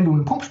 Wenn du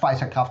ein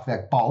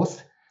Pumpspeicherkraftwerk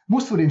baust,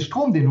 musst du den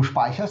Strom, den du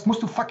speicherst,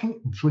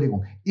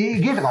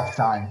 EEG drauf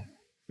zahlen.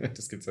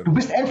 Das gibt's ja nicht. Du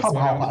bist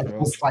Endverbraucher als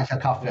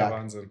Pumpspeicherkraftwerk. Ja,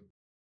 Wahnsinn.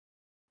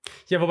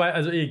 Ja, wobei,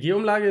 also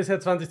EEG-Umlage ist ja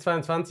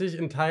 2022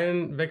 in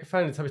Teilen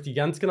weggefallen. Jetzt habe ich die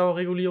ganz genaue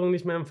Regulierung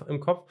nicht mehr im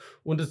Kopf.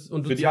 Und du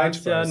für die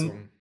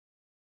Einspeisung.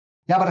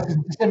 Ja, aber das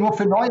ist ja nur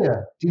für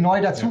Neue, die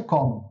neu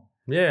dazukommen.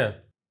 Ja. Yeah.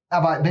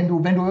 Aber wenn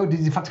du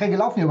diese Verträge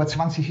laufen ja über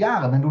 20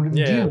 Jahre, wenn du einen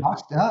Deal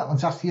machst, ja, und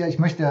sagst hier, ich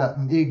möchte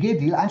einen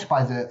EEG-Deal,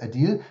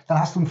 Einspeisedeal, dann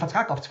hast du einen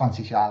Vertrag auf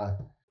 20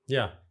 Jahre.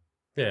 Ja.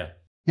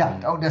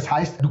 Ja, und das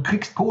heißt, du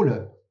kriegst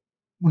Kohle.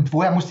 Und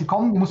woher muss die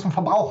kommen? Die muss vom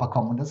Verbraucher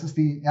kommen. Und das ist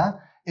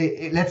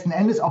letzten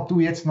Endes, ob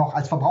du jetzt noch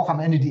als Verbraucher am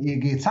Ende die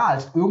EEG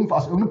zahlst,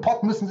 aus irgendeinem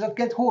Pot müssen sie das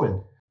Geld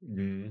holen.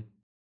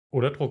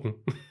 Oder drucken.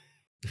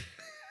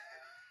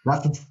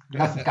 Lass uns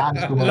gar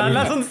nicht drüber reden.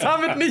 Lass uns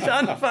damit nicht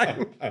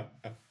anfangen.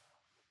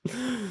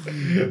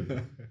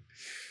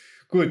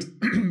 Gut,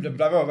 dann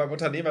bleiben wir beim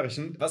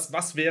Unternehmerischen.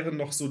 Was wären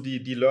noch so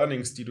die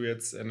Learnings, die du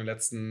jetzt in den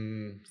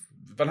letzten...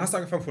 Wann hast du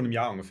angefangen? Vor einem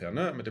Jahr ungefähr,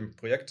 ne? Mit dem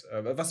Projekt.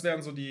 Was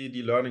wären so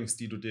die Learnings,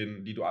 die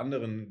du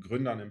anderen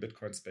Gründern im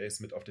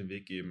Bitcoin-Space mit auf den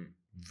Weg geben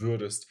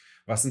würdest?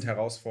 Was sind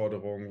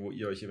Herausforderungen, wo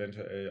ihr euch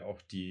eventuell auch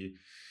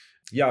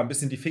ein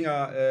bisschen die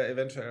Finger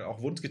eventuell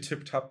auch wund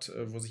getippt habt,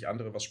 wo sich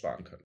andere was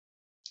sparen können?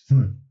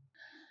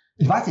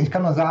 Ich weiß nicht, ich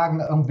kann nur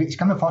sagen, ich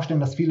kann mir vorstellen,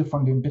 dass viele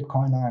von den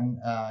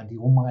Bitcoinern, die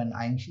rumrennen,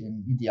 eigentlich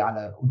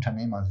ideale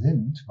Unternehmer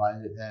sind,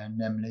 weil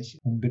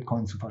nämlich, um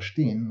Bitcoin zu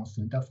verstehen, musst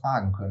du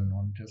hinterfragen können.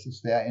 Und das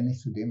ist sehr ähnlich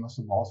zu dem, was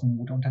du brauchst, um ein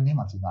guter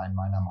Unternehmer zu sein,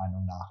 meiner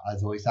Meinung nach.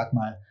 Also ich sag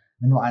mal,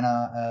 wenn du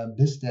einer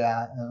bist,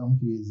 der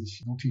irgendwie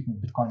sich so tief mit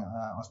Bitcoin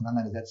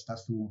auseinandergesetzt,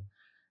 dass du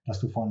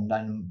von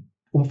deinem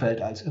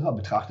Umfeld als irre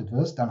betrachtet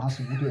wirst, dann hast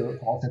du gute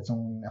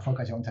Voraussetzungen, ein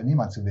erfolgreicher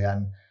Unternehmer zu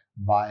werden,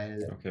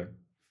 weil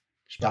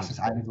das ist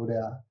eigentlich so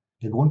der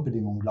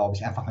Grundbedingung, glaube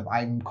ich, einfach mit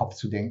eigenem Kopf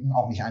zu denken,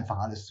 auch nicht einfach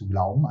alles zu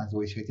glauben.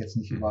 Also ich rede jetzt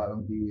nicht über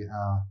irgendwie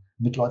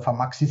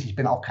Mitläufer-Maxis. Ich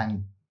bin auch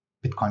kein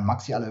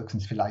Bitcoin-Maxi,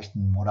 allerhöchstens vielleicht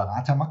ein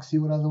Moderator-Maxi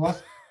oder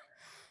sowas.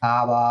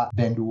 Aber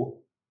wenn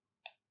du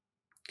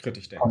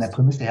von der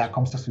Prämisse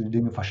herkommst, dass du die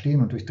Dinge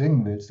verstehen und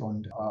durchdringen willst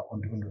und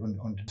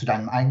zu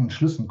deinen eigenen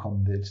Schlüssen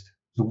kommen willst,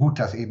 so gut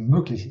das eben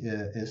möglich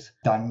ist,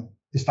 dann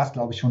ist das,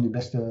 glaube ich, schon die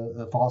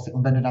beste Voraussetzung.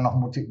 Und wenn du dann noch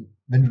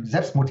wenn du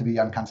selbst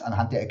motivieren kannst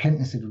anhand der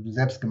Erkenntnisse, die du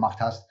selbst gemacht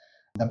hast,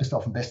 dann bist du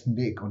auf dem besten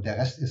Weg. Und der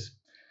Rest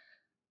ist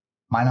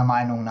meiner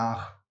Meinung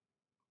nach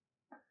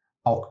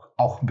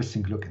auch ein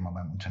bisschen Glück immer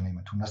beim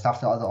Unternehmertum. Das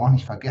darfst du also auch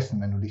nicht vergessen,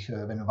 wenn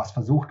du was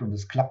versuchst und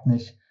es klappt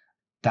nicht,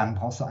 dann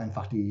brauchst du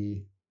einfach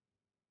die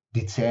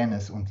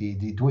Zähnes und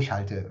die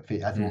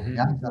Durchhaltefähigkeit. Also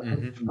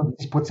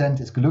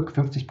 50% ist Glück,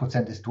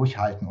 50% ist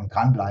Durchhalten und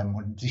dranbleiben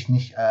und sich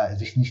nicht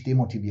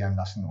demotivieren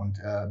lassen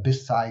und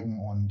Biss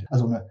zeigen und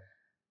also eine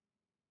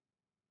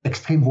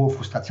extrem hohe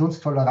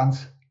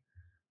Frustrationstoleranz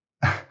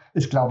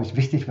ist, glaube ich,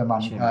 wichtig, wenn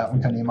man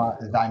Unternehmer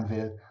sein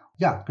will.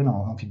 Ja,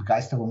 genau, irgendwie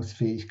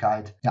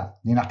Begeisterungsfähigkeit. Ja,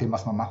 je nachdem,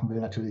 was man machen will,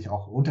 natürlich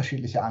auch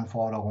unterschiedliche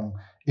Anforderungen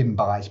im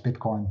Bereich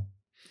Bitcoin.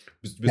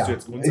 Bist du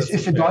jetzt grundsätzlich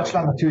ist in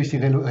Deutschland natürlich die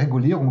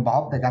Regulierung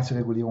überhaupt, der ganze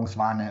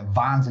Regulierungswahn eine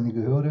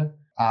wahnsinnige Hürde.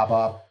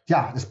 Aber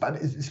ja,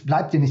 es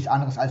bleibt dir nichts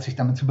anderes, als sich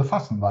damit zu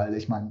befassen, weil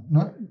ich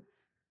meine,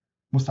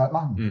 musst du halt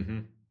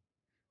machen.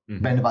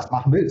 Wenn du was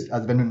machen willst.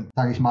 Also wenn du,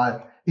 sage ich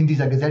mal, in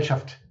dieser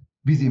Gesellschaft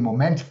wie sie im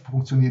Moment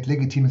funktioniert,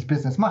 legitimes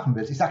Business machen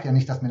willst. Ich sage ja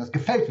nicht, dass mir das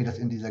gefällt, wie das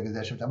in dieser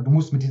Gesellschaft ist, aber du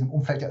musst mit diesem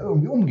Umfeld ja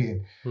irgendwie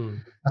umgehen.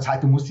 Das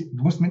heißt, du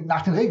musst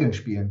nach den Regeln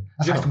spielen.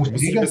 Das heißt, du musst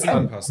die Regeln kennen.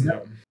 Anpassen,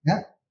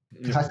 ja.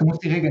 Das heißt, du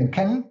musst die Regeln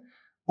kennen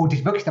und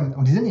dich wirklich damit,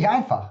 und die sind nicht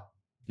einfach.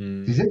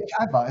 Sie sind nicht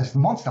einfach. Es ist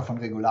ein Monster von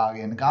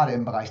Regularien, gerade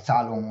im Bereich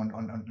Zahlungen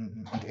und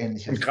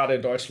Ähnliches. Und gerade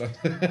in Deutschland.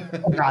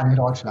 Und gerade in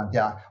Deutschland,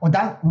 ja. Und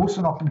dann musst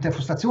du noch mit der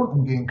Frustration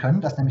umgehen können,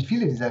 dass nämlich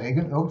viele dieser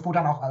Regeln irgendwo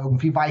dann auch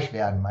irgendwie weich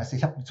werden. Weißt du,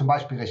 ich habe zum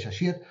Beispiel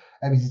recherchiert,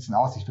 wie sieht es denn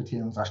aus? Ich würde hier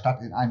in unserer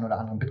Stadt den einen oder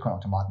anderen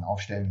Bitcoin-Automaten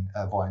aufstellen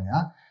wollen.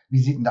 Ja? Wie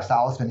sieht denn das da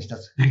aus, wenn ich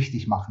das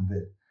richtig machen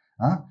will?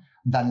 Ja?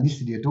 Und dann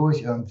liest du dir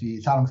durch, irgendwie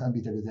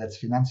Zahlungsanbietergesetz,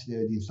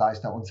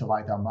 Finanzdienstleister und so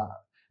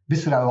weiter.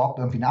 Bis du da überhaupt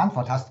irgendwie eine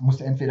Antwort hast, musst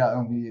du entweder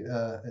irgendwie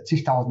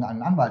zigtausende an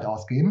einen Anwalt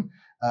ausgeben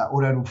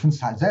oder du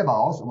findest halt selber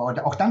raus.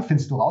 Aber auch dann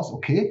findest du raus,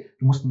 okay,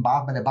 du musst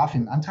bei der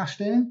BaFin einen Antrag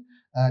stellen,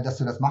 dass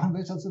du das machen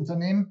willst als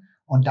Unternehmen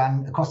und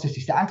dann kostet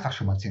dich der Antrag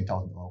schon mal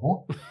 10.000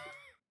 Euro.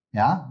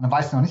 Ja, dann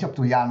weißt du noch nicht, ob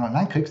du Ja oder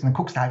Nein kriegst und dann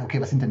guckst du halt, okay,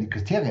 was sind denn die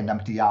Kriterien,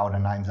 damit die Ja oder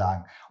Nein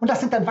sagen. Und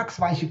das sind dann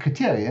wachsweiche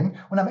Kriterien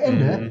und am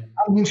Ende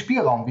haben die einen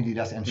Spielraum, wie die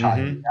das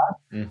entscheiden.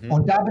 Ja?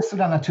 Und da bist du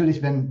dann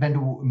natürlich, wenn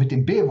du mit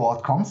dem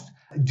B-Wort kommst,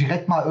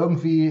 direkt mal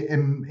irgendwie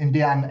in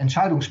deren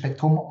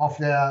Entscheidungsspektrum auf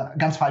der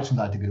ganz falschen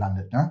Seite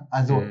gelandet. Ne?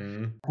 Also,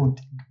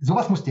 und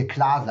sowas muss dir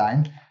klar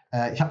sein.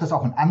 Ich habe das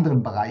auch in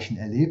anderen Bereichen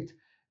erlebt.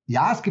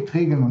 Ja, es gibt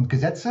Regeln und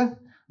Gesetze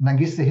und dann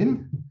gehst du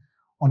hin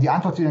und die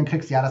Antwort, die du dann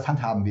kriegst, ja, das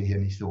handhaben wir hier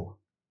nicht so.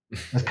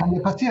 Das kann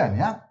dir passieren,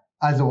 ja.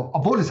 Also,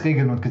 obwohl es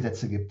Regeln und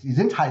Gesetze gibt. Die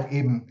sind halt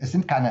eben, es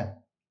sind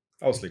keine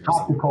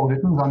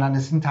hardgecodeten, sondern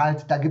es sind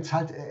halt, da gibt es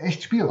halt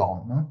echt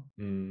Spielraum.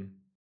 Ne?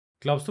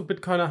 Glaubst du,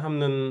 Bitcoiner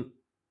haben einen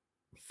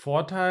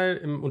Vorteil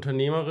im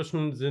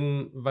unternehmerischen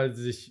Sinn, weil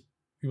sie sich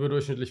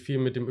überdurchschnittlich viel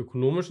mit dem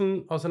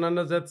Ökonomischen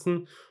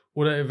auseinandersetzen?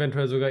 Oder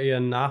eventuell sogar eher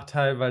einen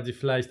Nachteil, weil sie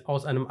vielleicht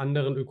aus einem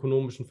anderen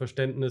ökonomischen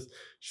Verständnis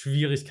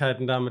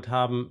Schwierigkeiten damit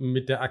haben,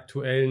 mit der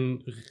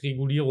aktuellen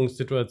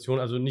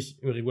Regulierungssituation, also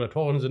nicht im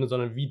regulatorischen Sinne,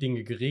 sondern wie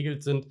Dinge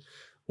geregelt sind,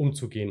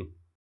 umzugehen?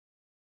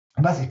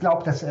 Ich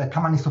glaube, das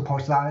kann man nicht so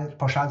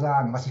pauschal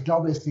sagen. Was ich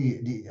glaube, ist,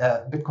 die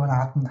Bitcoiner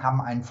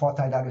haben einen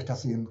Vorteil dadurch,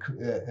 dass sie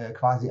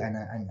quasi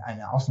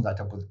eine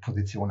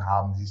Außenseiterposition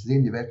haben. Sie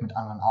sehen die Welt mit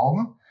anderen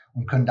Augen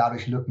und können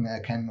dadurch Lücken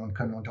erkennen und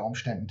können unter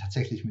Umständen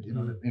tatsächlich mit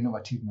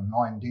innovativen und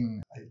neuen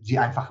Dingen sie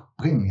einfach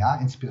bringen, ja,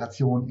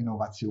 Inspiration,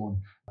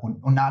 Innovation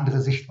und eine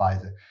andere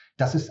Sichtweise.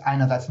 Das ist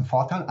einerseits ein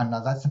Vorteil,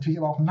 andererseits natürlich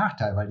aber auch ein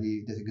Nachteil, weil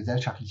der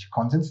gesellschaftliche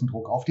Konsens einen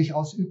Druck auf dich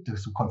ausübt,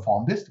 dass du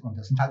konform bist und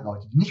das sind halt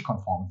Leute, die nicht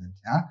konform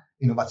sind, ja.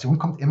 Innovation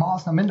kommt immer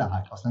aus einer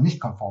Minderheit, aus einer nicht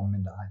konformen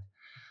Minderheit.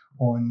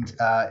 Und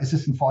es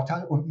ist ein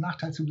Vorteil und ein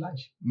Nachteil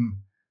zugleich.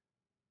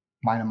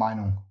 Meine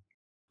Meinung.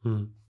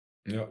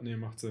 Ja, nee,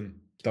 macht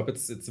Sinn. Ich glaube,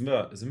 jetzt sind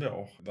wir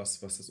auch, was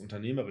das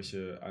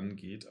Unternehmerische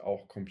angeht,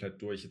 auch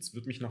komplett durch. Jetzt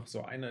würde mich noch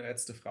so eine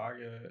letzte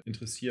Frage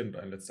interessieren,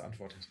 oder eine letzte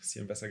Antwort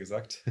interessieren, besser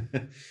gesagt.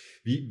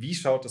 Wie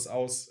schaut es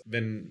aus,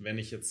 wenn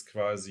ich jetzt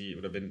quasi,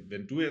 oder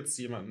wenn du jetzt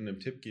jemandem einen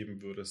Tipp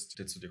geben würdest,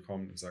 der zu dir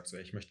kommt und sagt so,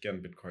 ich möchte gerne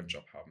einen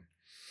Bitcoin-Job haben.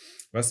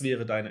 Was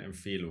wäre deine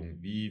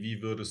Empfehlung?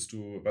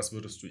 Was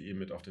würdest du ihm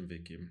mit auf den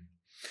Weg geben?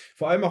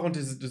 Vor allem auch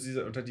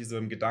unter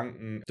diesem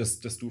Gedanken, dass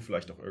du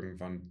vielleicht auch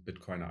irgendwann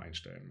Bitcoiner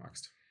einstellen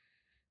magst.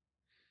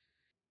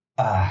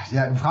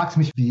 Ja, du fragst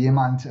mich, wie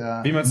jemand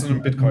wie man zu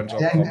einem Bitcoin-Job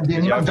kommt.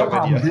 Wenn jemand einen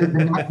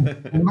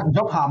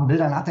Job haben will,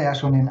 dann hat er ja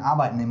schon die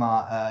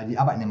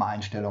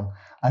Arbeitnehmereinstellung.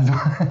 Also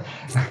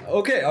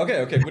Okay,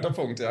 guter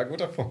Punkt. So,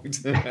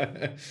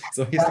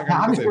 da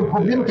habe ich ein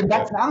Problem mit dem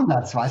ganzen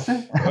Ansatz, weißt du?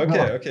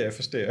 Okay,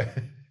 verstehe.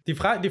 Die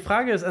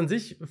Frage ist an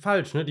sich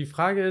falsch. Ne? Die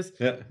Frage ist,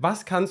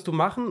 was kannst du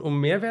machen,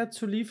 um Mehrwert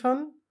zu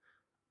liefern?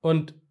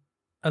 Und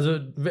also,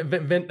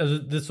 das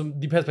ist so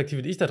die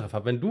Perspektive, die ich darauf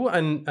habe. Wenn du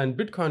einen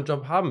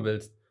Bitcoin-Job haben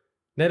willst,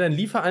 dann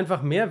liefer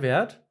einfach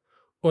Mehrwert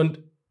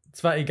und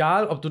zwar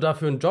egal, ob du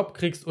dafür einen Job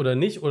kriegst oder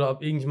nicht oder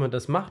ob irgendjemand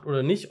das macht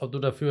oder nicht, ob du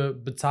dafür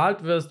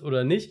bezahlt wirst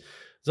oder nicht,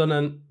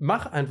 sondern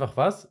mach einfach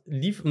was,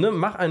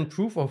 mach einen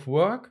Proof of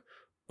Work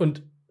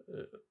und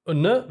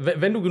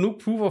wenn du genug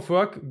Proof of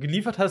Work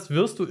geliefert hast,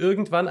 wirst du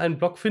irgendwann einen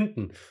Block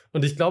finden.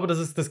 Und ich glaube, das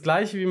ist das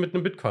Gleiche wie mit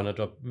einem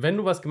Bitcoiner-Job. Wenn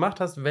du was gemacht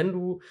hast, wenn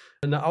du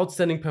eine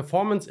outstanding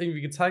Performance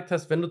irgendwie gezeigt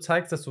hast, wenn du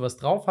zeigst, dass du was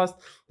drauf hast,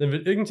 dann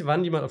wird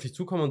irgendwann jemand auf dich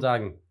zukommen und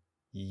sagen,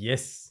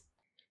 yes.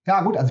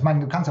 Ja gut, also ich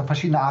meine, du kannst auf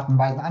verschiedene Arten und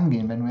Weisen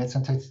angehen. Wenn du jetzt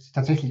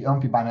tatsächlich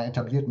irgendwie bei einer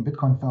etablierten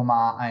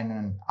Bitcoin-Firma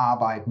einen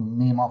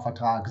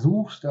Arbeitnehmervertrag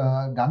suchst,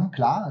 dann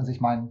klar, also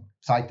ich meine,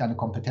 zeig deine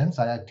Kompetenz,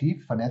 sei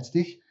aktiv, vernetz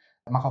dich,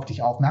 mach auf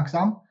dich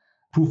aufmerksam.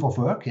 Proof of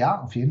Work,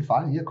 ja, auf jeden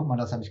Fall. Hier, guck mal,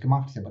 das habe ich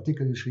gemacht, ich habe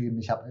Artikel geschrieben,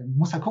 du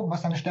musst halt gucken,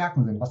 was deine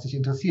Stärken sind, was dich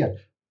interessiert.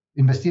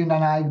 Investier in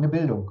deine eigene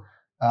Bildung.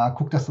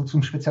 Guck, dass du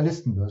zum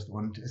Spezialisten wirst.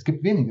 Und es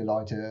gibt wenige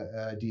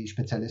Leute, die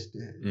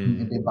Spezialisten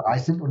in dem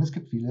Bereich sind. Und es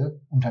gibt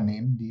viele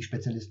Unternehmen, die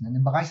Spezialisten in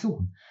dem Bereich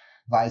suchen.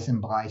 Sei es im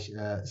Bereich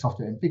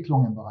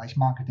Softwareentwicklung, im Bereich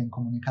Marketing,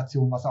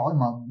 Kommunikation, was auch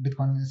immer.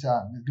 Bitcoin es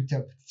gibt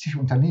ja zig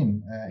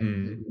Unternehmen,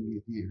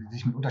 die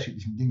sich mit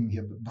unterschiedlichen Dingen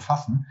hier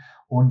befassen.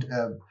 Und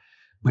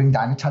bring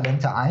deine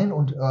Talente ein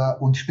und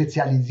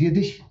spezialisier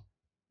dich.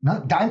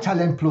 Ne? Dein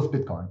Talent plus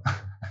Bitcoin.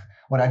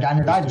 oder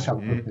deine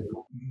Leidenschaft.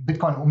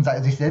 Bitcoin um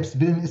sich selbst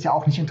willen ist ja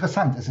auch nicht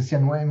interessant. Es ist ja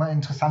nur immer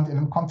interessant in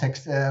einem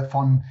Kontext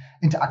von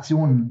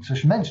Interaktionen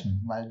zwischen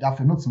Menschen, weil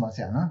dafür nutzen wir es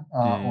ja. Ne?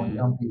 Und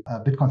irgendwie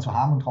Bitcoin zu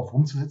haben und drauf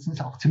rumzusitzen, ist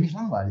ja auch ziemlich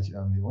langweilig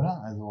irgendwie,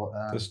 oder? Also,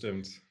 das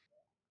stimmt.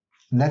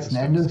 Letzten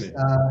Endes,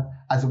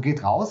 also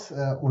geht raus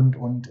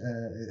und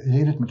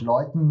redet mit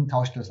Leuten,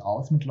 tauscht das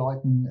aus mit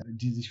Leuten,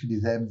 die sich für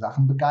dieselben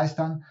Sachen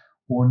begeistern.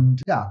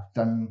 Und ja,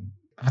 dann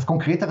was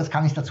Konkreteres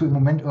kann ich dazu im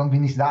Moment irgendwie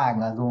nicht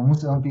sagen. Also man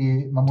muss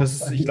irgendwie, ich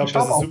glaube,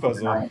 das ist super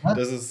so. Ne? Ich glaube,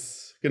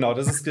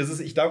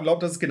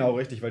 das ist genau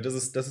richtig, weil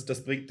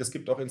das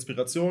gibt auch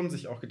Inspiration,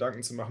 sich auch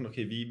Gedanken zu machen,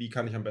 okay, wie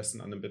kann ich am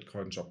besten an einen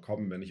Bitcoin-Job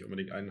kommen, wenn ich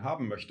unbedingt einen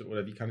haben möchte,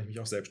 oder wie kann ich mich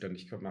auch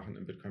selbstständig machen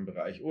im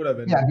Bitcoin-Bereich, oder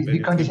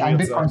wie könnte ich einen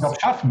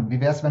Bitcoin-Job schaffen? Wie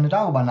wäre es, wenn du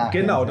darüber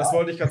nachdenkst? Genau, das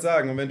wollte ich gerade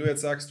sagen. Und wenn du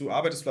jetzt sagst, du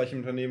arbeitest vielleicht im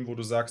Unternehmen, wo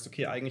du sagst,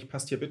 okay, eigentlich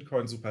passt hier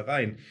Bitcoin super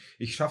rein,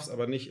 ich schaffe es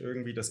aber nicht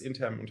irgendwie, das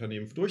intern im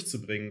Unternehmen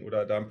durchzubringen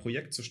oder da ein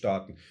Projekt zu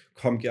starten,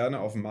 komm gerne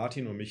auf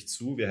Martin und mich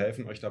zu. Wir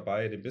helfen euch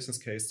dabei, den Business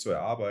Case zu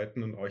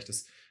erarbeiten und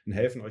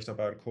helfen euch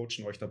dabei und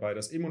coachen euch dabei,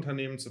 das im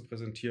Unternehmen zu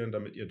präsentieren,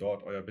 damit ihr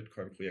dort euer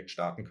Bitcoin-Projekt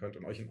starten könnt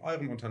und euch in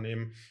eurem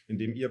Unternehmen, in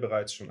dem ihr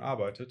bereits schon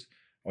arbeitet,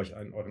 euch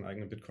euren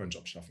eigenen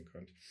Bitcoin-Job schaffen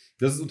könnt.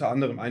 Das ist unter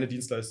anderem eine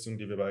Dienstleistung,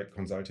 die wir bei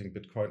Consulting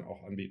Bitcoin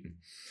auch anbieten.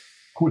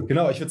 Cool.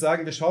 Genau, ich würde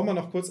sagen, wir schauen mal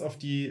noch kurz auf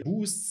die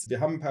Boosts. Wir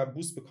haben ein paar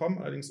Boosts bekommen,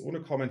 allerdings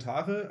ohne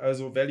Kommentare.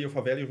 Also Value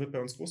for Value wird bei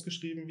uns groß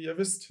geschrieben, wie ihr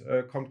wisst.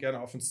 Kommt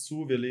gerne auf uns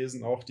zu. Wir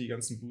lesen auch die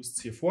ganzen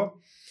Boosts hier vor.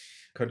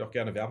 Könnt auch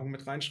gerne Werbung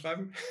mit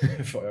reinschreiben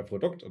für euer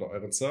Produkt oder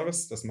euren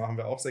Service. Das machen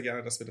wir auch sehr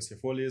gerne, dass wir das hier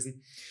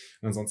vorlesen.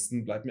 Und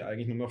ansonsten bleibt mir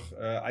eigentlich nur noch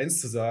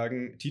eins zu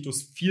sagen.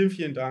 Titusz, vielen,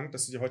 vielen Dank,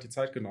 dass du dir heute die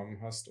Zeit genommen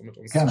hast, um mit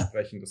uns zu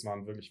sprechen. Das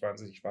waren wirklich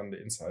wahnsinnig spannende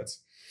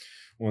Insights.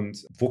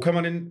 Und wo kann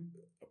man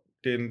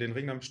den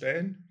Ring dann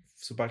bestellen?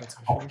 Sobald er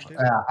zur Verfügung steht?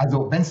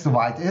 Also wenn es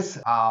soweit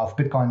ist, auf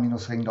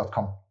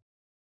bitcoin-ring.com.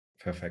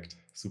 Perfekt,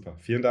 super.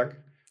 Vielen Dank.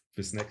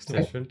 Bis nächste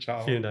Woche. Sehr schön.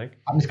 Ciao. Vielen Dank.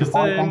 Hat mich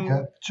gefreut,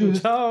 danke.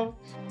 Tschüss. Ciao.